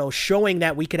 you know, showing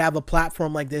that we could have a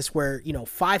platform like this where, you know,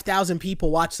 5,000 people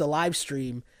watch the live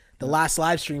stream, the last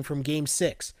live stream from Game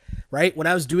 6, right? When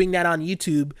I was doing that on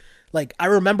YouTube, like, I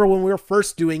remember when we were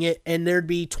first doing it, and there'd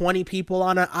be 20 people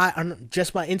on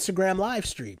just my Instagram live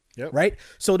stream, right?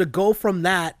 So to go from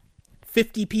that,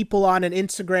 50 people on an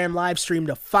Instagram live stream,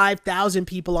 to 5,000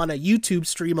 people on a YouTube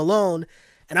stream alone,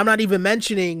 and I'm not even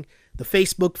mentioning the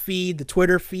Facebook feed, the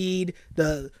Twitter feed,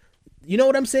 you know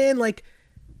what I'm saying? Like,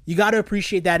 you got to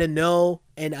appreciate that and know,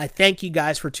 and I thank you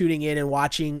guys for tuning in and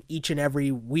watching each and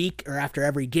every week or after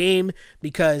every game,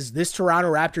 because this Toronto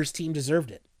Raptors team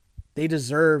deserved it. They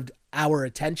deserved our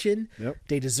attention.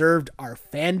 They deserved our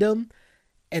fandom,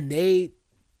 and they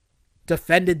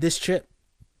defended this chip.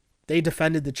 They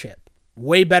defended the chip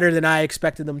way better than I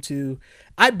expected them to.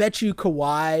 I bet you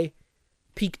Kawhi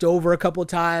peeked over a couple of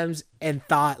times and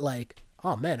thought like,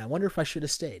 oh man, I wonder if I should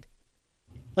have stayed.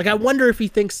 Like, I wonder if he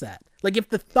thinks that. Like, if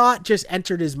the thought just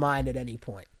entered his mind at any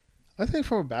point. I think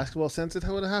from a basketball sense, it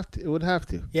would have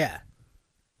to. Yeah.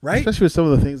 Right? Especially with some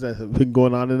of the things that have been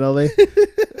going on in LA.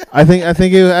 I think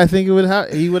he would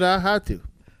have had to.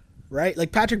 Right?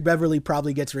 Like, Patrick Beverley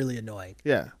probably gets really annoying.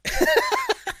 Yeah.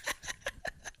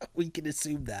 We can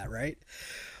assume that, right?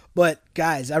 But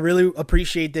guys, I really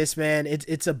appreciate this, man.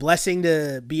 It's a blessing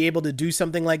to be able to do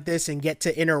something like this and get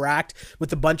to interact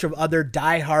with a bunch of other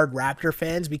diehard Raptor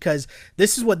fans, because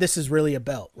this is what this is really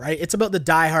about, right? It's about the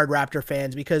diehard Raptor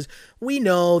fans, because we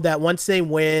know that once they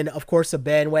win, of course, the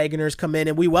bandwagoners come in,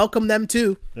 and we welcome them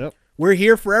too. Yep. We're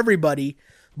here for everybody,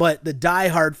 but the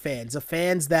diehard fans, the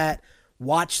fans that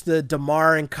watch the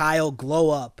DeMar and Kyle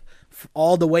glow up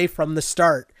all the way from the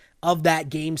start of that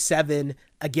Game 7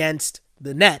 against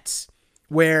the Nets,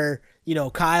 where, you know,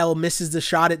 Kyle misses the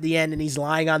shot at the end and he's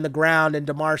lying on the ground and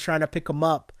DeMar's trying to pick him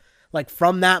up. Like,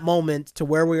 from that moment to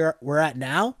where we're at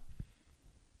now,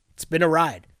 it's been a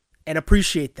ride, and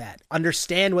appreciate that.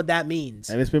 Understand what that means.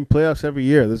 And it's been playoffs every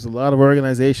year. There's a lot of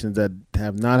organizations that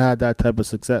have not had that type of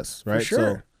success, right? For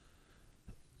sure.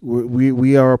 So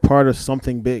we are a part of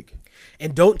something big.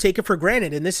 And don't take it for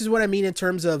granted. And this is what I mean in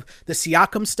terms of the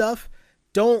Siakam stuff.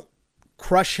 Don't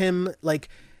crush him. Like,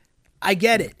 I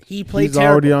get it. He played He's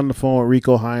terrible. already on the phone with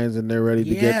Rico Hines, and they're ready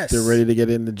to get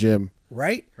in the gym.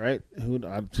 Right? Right? Who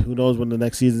knows when the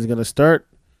next season is going to start?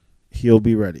 He'll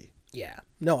be ready. Yeah.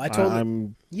 No, I totally.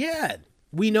 I'm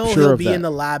we know sure he'll of be that. in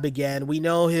the lab again. We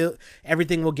know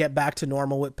everything will get back to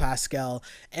normal with Pascal.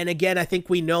 And again, I think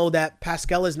we know that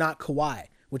Pascal is not Kawhi,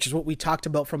 which is what we talked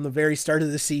about from the very start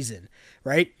of the season,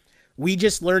 right? We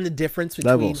just learned the difference between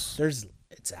Levels.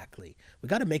 Exactly. We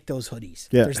got to make those hoodies.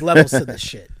 Yeah. There's levels to this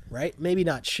shit, right? Maybe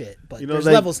not shit, but there's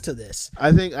levels to this.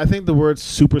 I think the word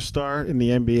superstar in the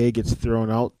NBA gets thrown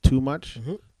out too much.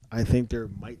 Mm-hmm. I think there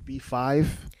might be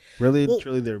 5. Really, Well,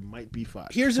 truly, there might be 5.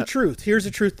 Here's the truth. Here's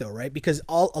the truth, though, right? Because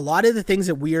a lot of the things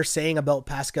that we are saying about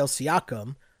Pascal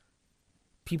Siakam,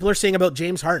 people are saying about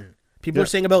James Harden. People are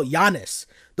saying about Giannis.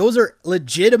 Those are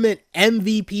legitimate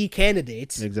MVP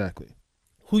candidates. Exactly.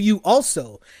 Who you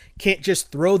also can't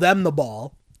just throw them the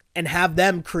ball and have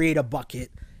them create a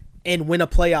bucket and win a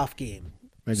playoff game.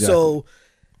 Exactly. So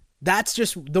that's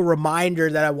just the reminder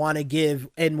that I want to give.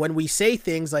 And when we say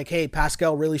things like, hey,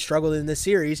 Pascal really struggled in this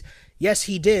series, yes,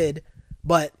 he did,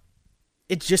 but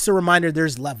it's just a reminder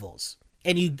there's levels.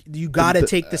 And you got to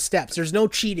take the steps. There's no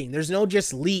cheating. There's no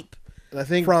just leap I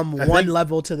think from one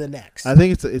level to the next. I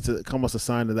think it's almost a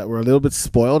sign that we're a little bit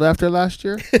spoiled after last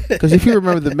year. Because if you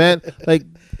remember the men, like,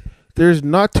 there's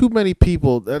not too many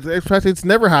people. In fact, it's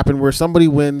never happened where somebody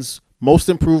wins Most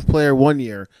Improved Player one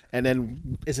year and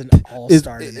then is an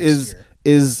all-star the next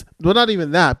year. Well, not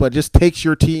even that, but just takes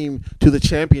your team to the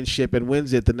championship and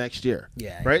wins it the next year.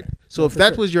 Yeah. Right? So if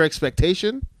that was your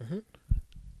expectation,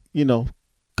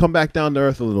 come back down to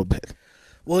earth a little bit.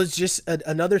 Well, it's just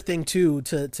another thing, too,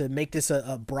 to make this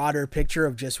a broader picture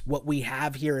of just what we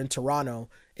have here in Toronto.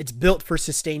 It's built for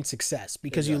sustained success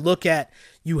because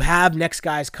you have next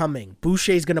guys coming.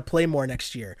 Boucher's going to play more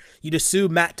next year. You'd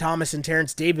assume Matt Thomas and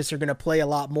Terrence Davis are going to play a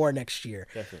lot more next year.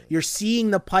 Definitely. You're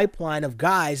seeing the pipeline of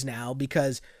guys now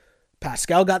because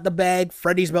Pascal got the bag.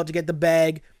 Freddie's about to get the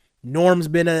bag. Norm's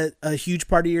been a huge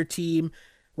part of your team,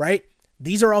 right?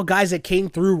 These are all guys that came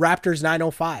through Raptors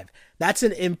 905. That's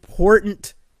an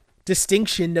important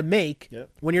distinction to make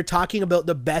when you're talking about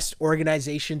the best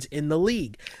organizations in the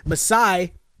league.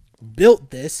 Masai built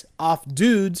this off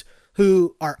dudes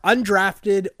who are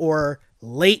undrafted or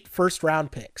late first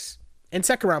round picks and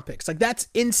second round picks. Like, that's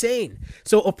insane.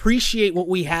 So appreciate what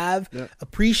we have,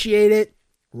 appreciate it,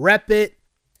 rep it,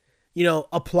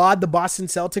 applaud the Boston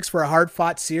Celtics for a hard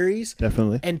fought series.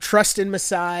 Definitely. And trust in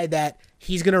Masai that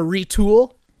he's going to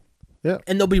retool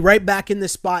and they'll be right back in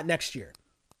this spot next year.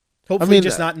 Hopefully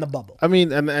just not in the bubble. I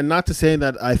mean, and not to say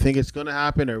that I think it's going to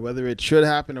happen or whether it should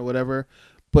happen or whatever,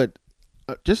 but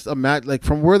just imagine, like,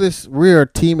 from we're a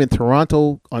team in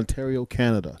Toronto, Ontario,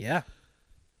 Canada. Yeah.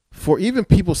 For even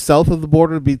people south of the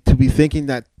border to be thinking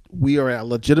that we are a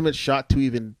legitimate shot to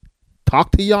even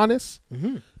talk to Giannis,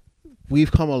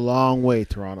 we've come a long way,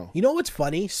 Toronto. You know what's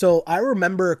funny? So I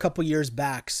remember a couple years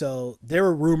back, so there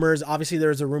were rumors. Obviously, there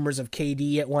was the rumors of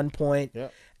KD at one point. Yeah.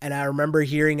 And I remember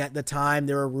hearing at the time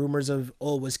there were rumors of,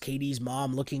 was KD's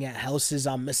mom looking at houses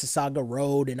on Mississauga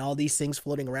Road and all these things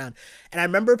floating around. And I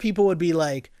remember people would be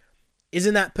like,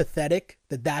 isn't that pathetic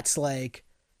that's like,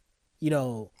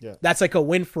 that's like a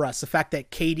win for us. The fact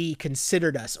that KD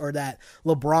considered us or that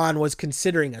LeBron was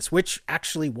considering us, which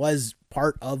actually was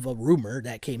part of a rumor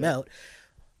that came out.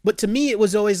 But to me, it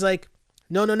was always like,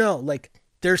 no. Like,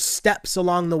 there's steps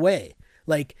along the way.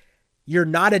 Like, you're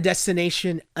not a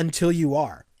destination until you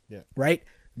are. Yeah. Right?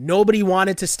 Nobody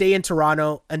wanted to stay in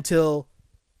Toronto until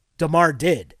DeMar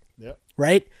did. Yeah.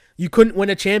 Right? You couldn't win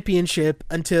a championship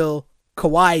until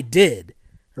Kawhi did.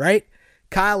 Right?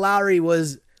 Kyle Lowry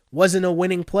wasn't a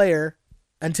winning player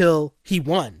until he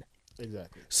won.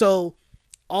 Exactly. So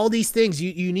all these things,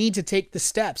 you need to take the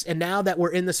steps. And now that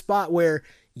we're in the spot where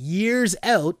years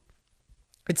out,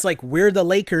 it's like we're the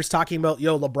Lakers talking about,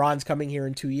 LeBron's coming here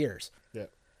in 2 years.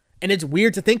 And it's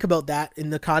weird to think about that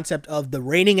in the concept of the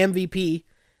reigning MVP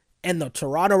and the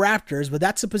Toronto Raptors, but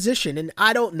that's a position. And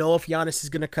I don't know if Giannis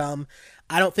is going to come.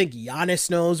 I don't think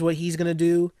Giannis knows what he's going to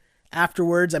do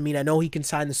afterwards. I mean, I know he can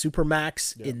sign the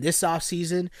Supermax in this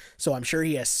offseason, so I'm sure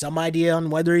he has some idea on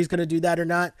whether he's going to do that or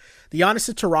not. The Giannis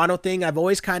to Toronto thing, I've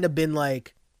always kind of been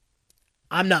like,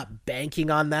 I'm not banking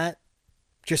on that.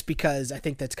 Just because I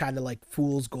think that's kind of like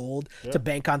fool's gold to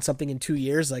bank on something in 2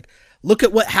 years. Like, look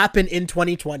at what happened in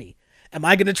 2020. Am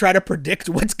I going to try to predict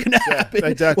what's going to happen?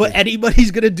 Exactly. What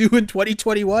anybody's going to do in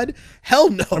 2021?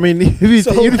 Hell no. I mean, if you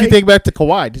think back to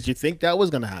Kawhi, did you think that was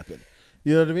going to happen?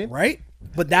 You know what I mean? Right?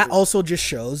 But that also just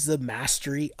shows the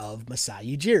mastery of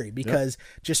Masai Ujiri because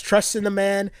just trust in the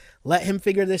man, let him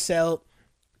figure this out.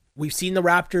 We've seen the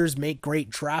Raptors make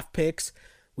great draft picks.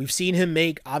 We've seen him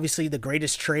make, obviously, the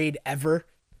greatest trade ever.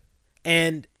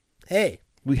 And, hey.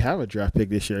 We have a draft pick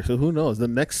this year, so who knows? The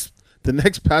next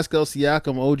Pascal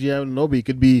Siakam, OG Anunoby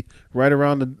could be right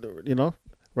around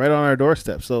right on our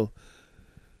doorstep. So,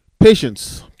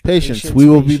 patience. We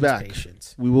will be back.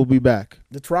 Patience. We will be back.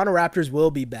 The Toronto Raptors will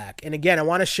be back. And again, I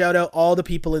want to shout out all the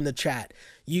people in the chat.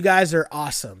 You guys are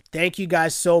awesome. Thank you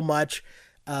guys so much.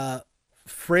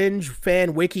 Fringe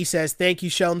Fan Wiki says, thank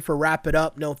you, Sheldon, for wrap it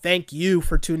up. No, thank you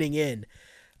for tuning in.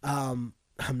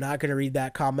 I'm not going to read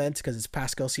that comment because it's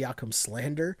Pascal Siakam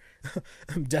slander.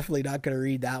 I'm definitely not going to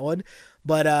read that one.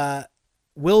 But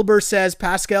Wilbur says,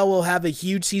 Pascal will have a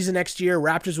huge season next year.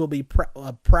 Raptors will be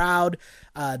proud.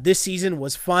 This season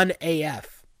was fun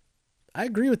AF. I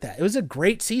agree with that. It was a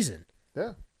great season.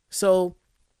 Yeah. So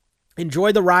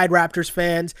enjoy the ride, Raptors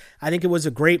fans. I think it was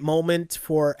a great moment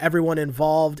for everyone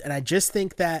involved. And I just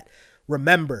think that,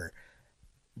 remember,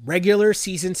 regular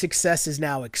season success is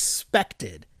now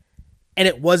expected. And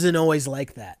it wasn't always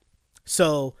like that.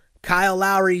 So Kyle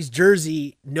Lowry's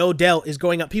jersey, no doubt, is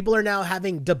going up. People are now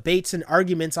having debates and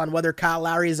arguments on whether Kyle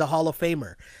Lowry is a Hall of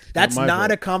Famer. That's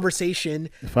not a conversation.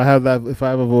 If I have a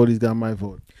vote, he's got my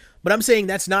vote. But I'm saying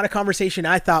that's not a conversation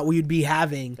I thought we'd be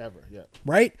having. Ever, yeah.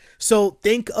 Right? So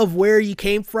think of where you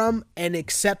came from and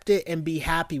accept it and be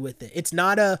happy with it. It's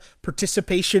not a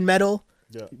participation medal,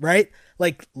 Yeah. right?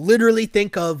 Like literally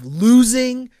think of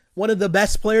losing one of the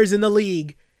best players in the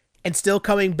league and still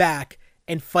coming back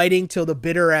and fighting till the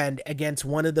bitter end against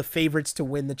one of the favorites to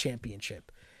win the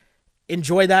championship.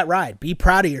 Enjoy that ride. Be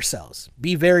proud of yourselves.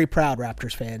 Be very proud,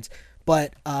 Raptors fans.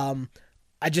 But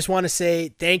I just want to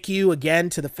say thank you again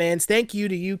to the fans. Thank you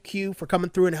to you, Q, for coming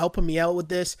through and helping me out with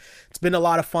this. It's been a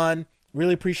lot of fun.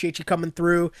 Really appreciate you coming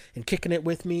through and kicking it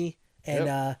with me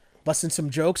and busting some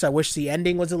jokes. I wish the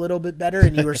ending was a little bit better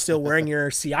and you were still wearing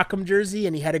your Siakam jersey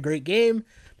and he had a great game.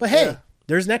 But hey,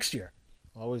 there's next year.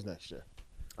 Always next year.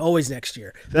 Always next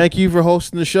year. Thank you for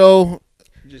hosting the show.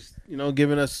 Just,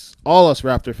 giving all us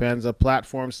Raptor fans a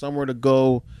platform, somewhere to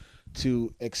go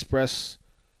to express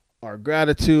our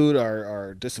gratitude,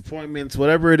 our disappointments,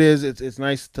 whatever it is. It's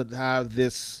nice to have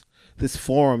this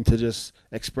forum to just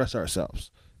express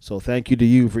ourselves. So thank you to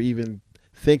you for even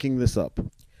thinking this up.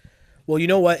 Well, you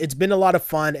know what? It's been a lot of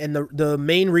fun. And the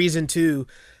main reason, too,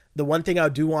 the one thing I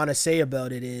do want to say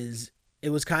about it is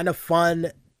it was kind of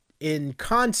fun in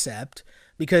concept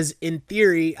because in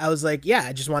theory, I was like, yeah,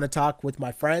 I just want to talk with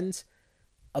my friends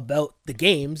about the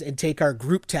games and take our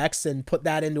group text and put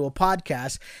that into a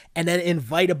podcast and then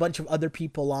invite a bunch of other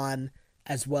people on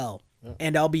as well. Yeah.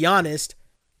 And I'll be honest,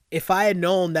 if I had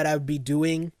known that I would be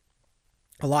doing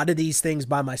a lot of these things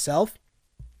by myself,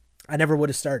 I never would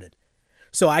have started.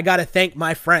 So I got to thank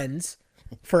my friends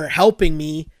for helping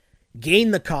me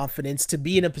gain the confidence to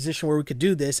be in a position where we could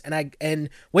do this. And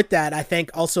with that, I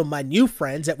thank also my new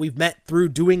friends that we've met through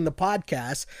doing the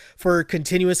podcast for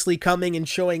continuously coming and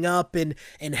showing up and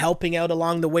helping out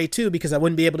along the way too, because I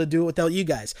wouldn't be able to do it without you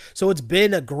guys. So it's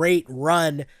been a great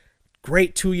run,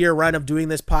 great 2-year run of doing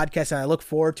this podcast. And I look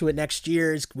forward to it next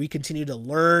year as we continue to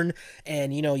learn.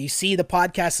 And, you see the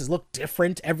podcasts look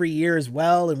different every year as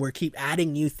well. And we keep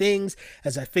adding new things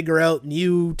as I figure out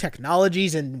new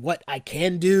technologies and what I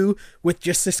can do with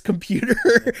just this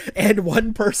computer and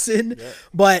one person. Yeah.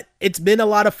 But it's been a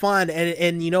lot of fun.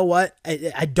 And you know what?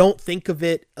 I don't think of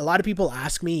it. A lot of people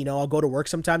ask me, I'll go to work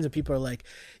sometimes and people are like,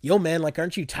 yo, man, like,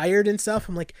 aren't you tired and stuff?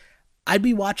 I'm like, I'd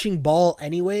be watching ball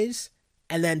anyways.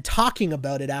 And then talking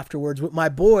about it afterwards with my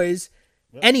boys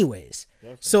anyways.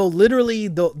 Definitely. So literally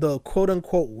the quote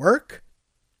unquote work,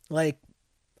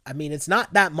 it's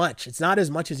not that much. It's not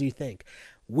as much as you think.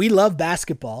 We love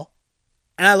basketball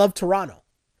and I love Toronto.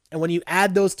 And when you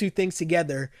add those two things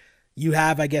together, you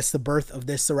have, I guess, the birth of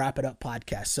this The Wrap It Up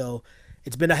podcast. So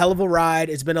it's been a hell of a ride.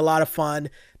 It's been a lot of fun.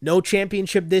 No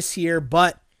championship this year,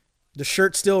 but the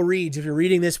shirt still reads, if you're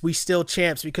reading this, we still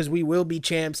champs, because we will be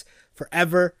champs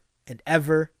forever and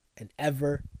ever and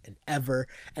ever and ever.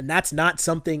 And that's not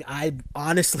something I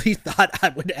honestly thought I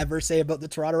would ever say about the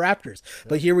Toronto Raptors.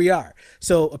 But here we are.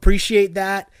 So appreciate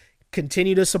that.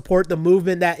 Continue to support the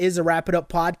movement that is a Wrap It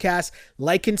Up podcast.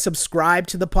 Like and subscribe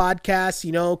to the podcast,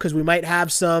 because we might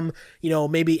have some,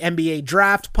 maybe NBA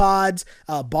draft pods.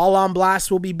 Ball on Blast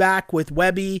will be back with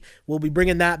Webby. We'll be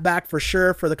bringing that back for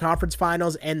sure for the conference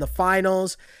finals and the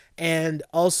finals. And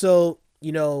also,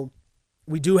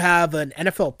 we do have an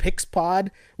NFL Picks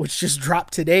pod, which just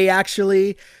dropped today,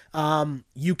 actually.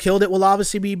 You Killed It will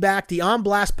obviously be back. The On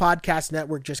Blast Podcast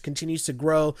Network just continues to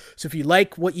grow. So if you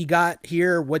like what you got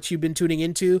here, what you've been tuning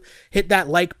into, hit that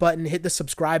like button, hit the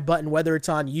subscribe button, whether it's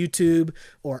on YouTube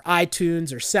or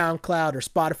iTunes or SoundCloud or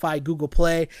Spotify, Google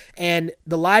Play. And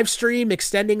the live stream,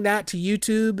 extending that to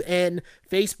YouTube and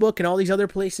Facebook and all these other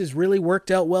places really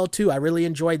worked out well too. I really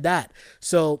enjoyed that.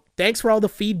 So thanks for all the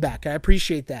feedback. I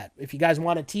appreciate that. If you guys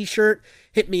want a t-shirt,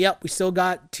 hit me up. We still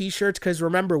got t-shirts because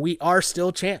remember, we are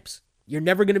still champs. You're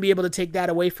never going to be able to take that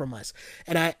away from us.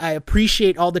 And I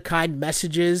appreciate all the kind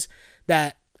messages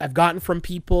that I've gotten from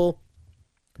people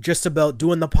just about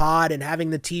doing the pod and having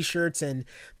the t-shirts and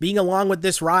being along with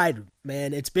this ride,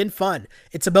 man. It's been fun.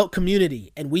 It's about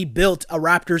community, and we built a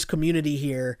Raptors community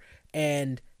here,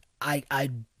 and I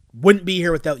wouldn't be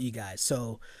here without you guys.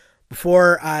 So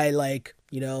before I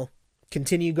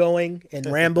continue going and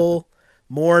ramble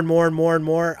more and more and more and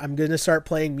more, I'm going to start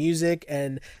playing music,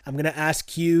 and I'm going to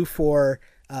ask you for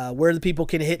where the people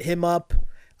can hit him up.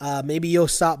 Maybe you'll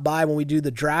stop by when we do the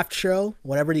draft show,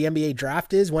 whenever the NBA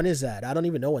draft is. When is that? I don't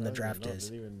even know when the draft is.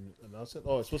 Didn't even announce it?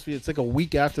 Oh, it's supposed to be, it's like a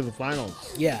week after the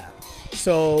finals. Yeah.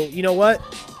 So, you know what?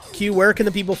 Q, where can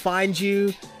the people find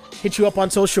you? Hit you up on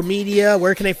social media.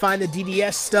 Where can they find the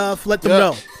DDS stuff? Let them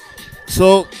know.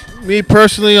 So, me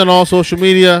personally on all social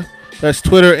media, that's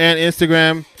Twitter and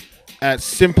Instagram, at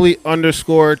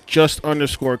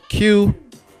simply_just_Q.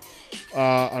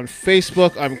 On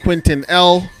Facebook, I'm Quinton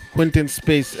L. Quinton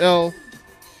Space L.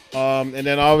 And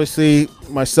then obviously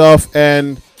myself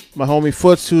and my homie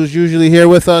Foots, who's usually here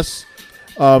with us.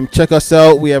 Check us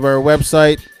out. We have our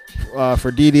website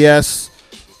for DDS,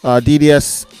 at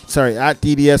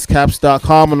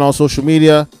DDScaps.com on all social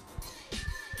media.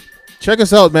 Check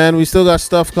us out, man. We still got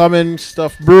stuff coming,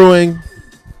 stuff brewing.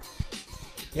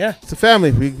 Yeah. It's a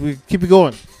family. We keep it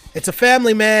going. It's a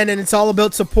family, man, and it's all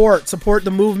about support. Support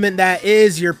the movement that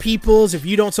is your peoples. If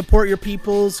you don't support your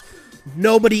peoples,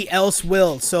 nobody else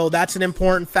will. So that's an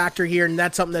important factor here, and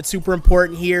that's something that's super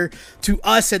important here to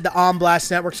us at the On Blast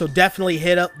Network. So definitely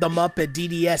hit them up at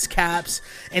DDS Caps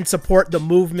and support the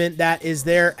movement that is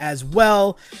there as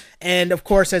well. And of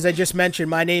course, as I just mentioned,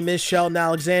 my name is Sheldon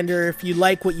Alexander. If you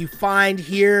like what you find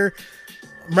here,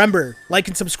 remember, like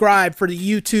and subscribe for the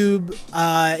YouTube,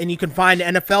 and you can find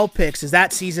NFL picks as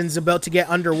that season's about to get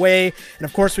underway. And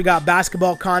of course, we got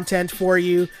basketball content for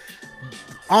you.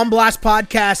 On Blast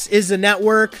Podcast is the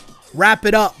network. Wrap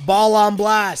it up. Ball on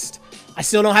Blast. I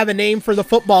still don't have a name for the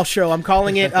football show. I'm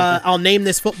calling it, I'll name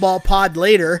this football pod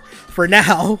later. For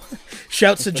now,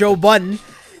 shouts to Joe Budden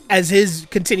as his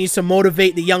continues to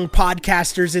motivate the young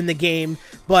podcasters in the game.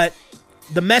 But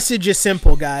the message is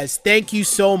simple, guys. Thank you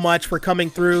so much for coming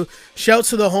through.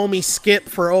 Shouts to the homie Skip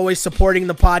for always supporting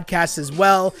the podcast as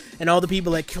well. And all the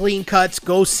people at Clean Cuts,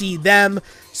 go see them.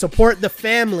 Support the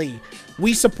family.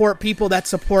 We support people that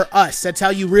support us. That's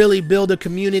how you really build a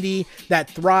community that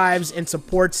thrives and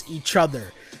supports each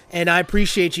other. And I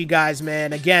appreciate you guys,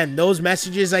 man. Again, those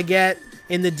messages I get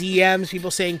in the DMs,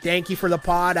 people saying thank you for the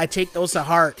pod, I take those to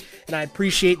heart, and I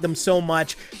appreciate them so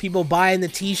much. People buying the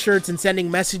t-shirts and sending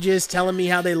messages telling me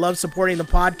how they love supporting the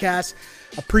podcast.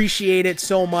 Appreciate it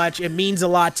so much. It means a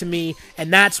lot to me,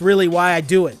 and that's really why I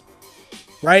do it,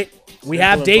 right? We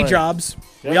have day jobs.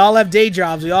 Yep. We all have day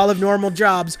jobs. We all have normal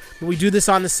jobs, but we do this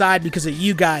on the side because of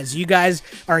you guys. You guys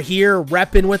are here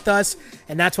repping with us,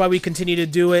 and that's why we continue to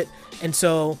do it. And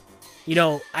so, you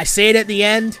know, I say it at the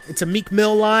end. It's a Meek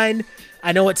Mill line.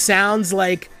 I know it sounds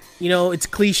like, you know, it's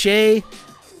cliche,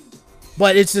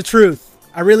 but it's the truth.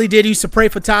 I really did used to pray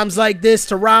for times like this,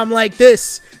 to rhyme like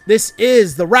this. This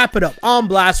is the Wrap It Up On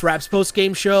Blast Raps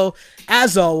post-game show.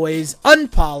 As always,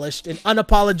 unpolished and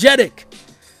unapologetic.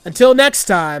 Until next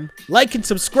time, like and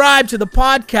subscribe to the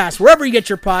podcast wherever you get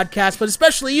your podcast, but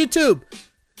especially YouTube.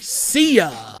 See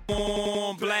ya.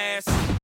 On blast.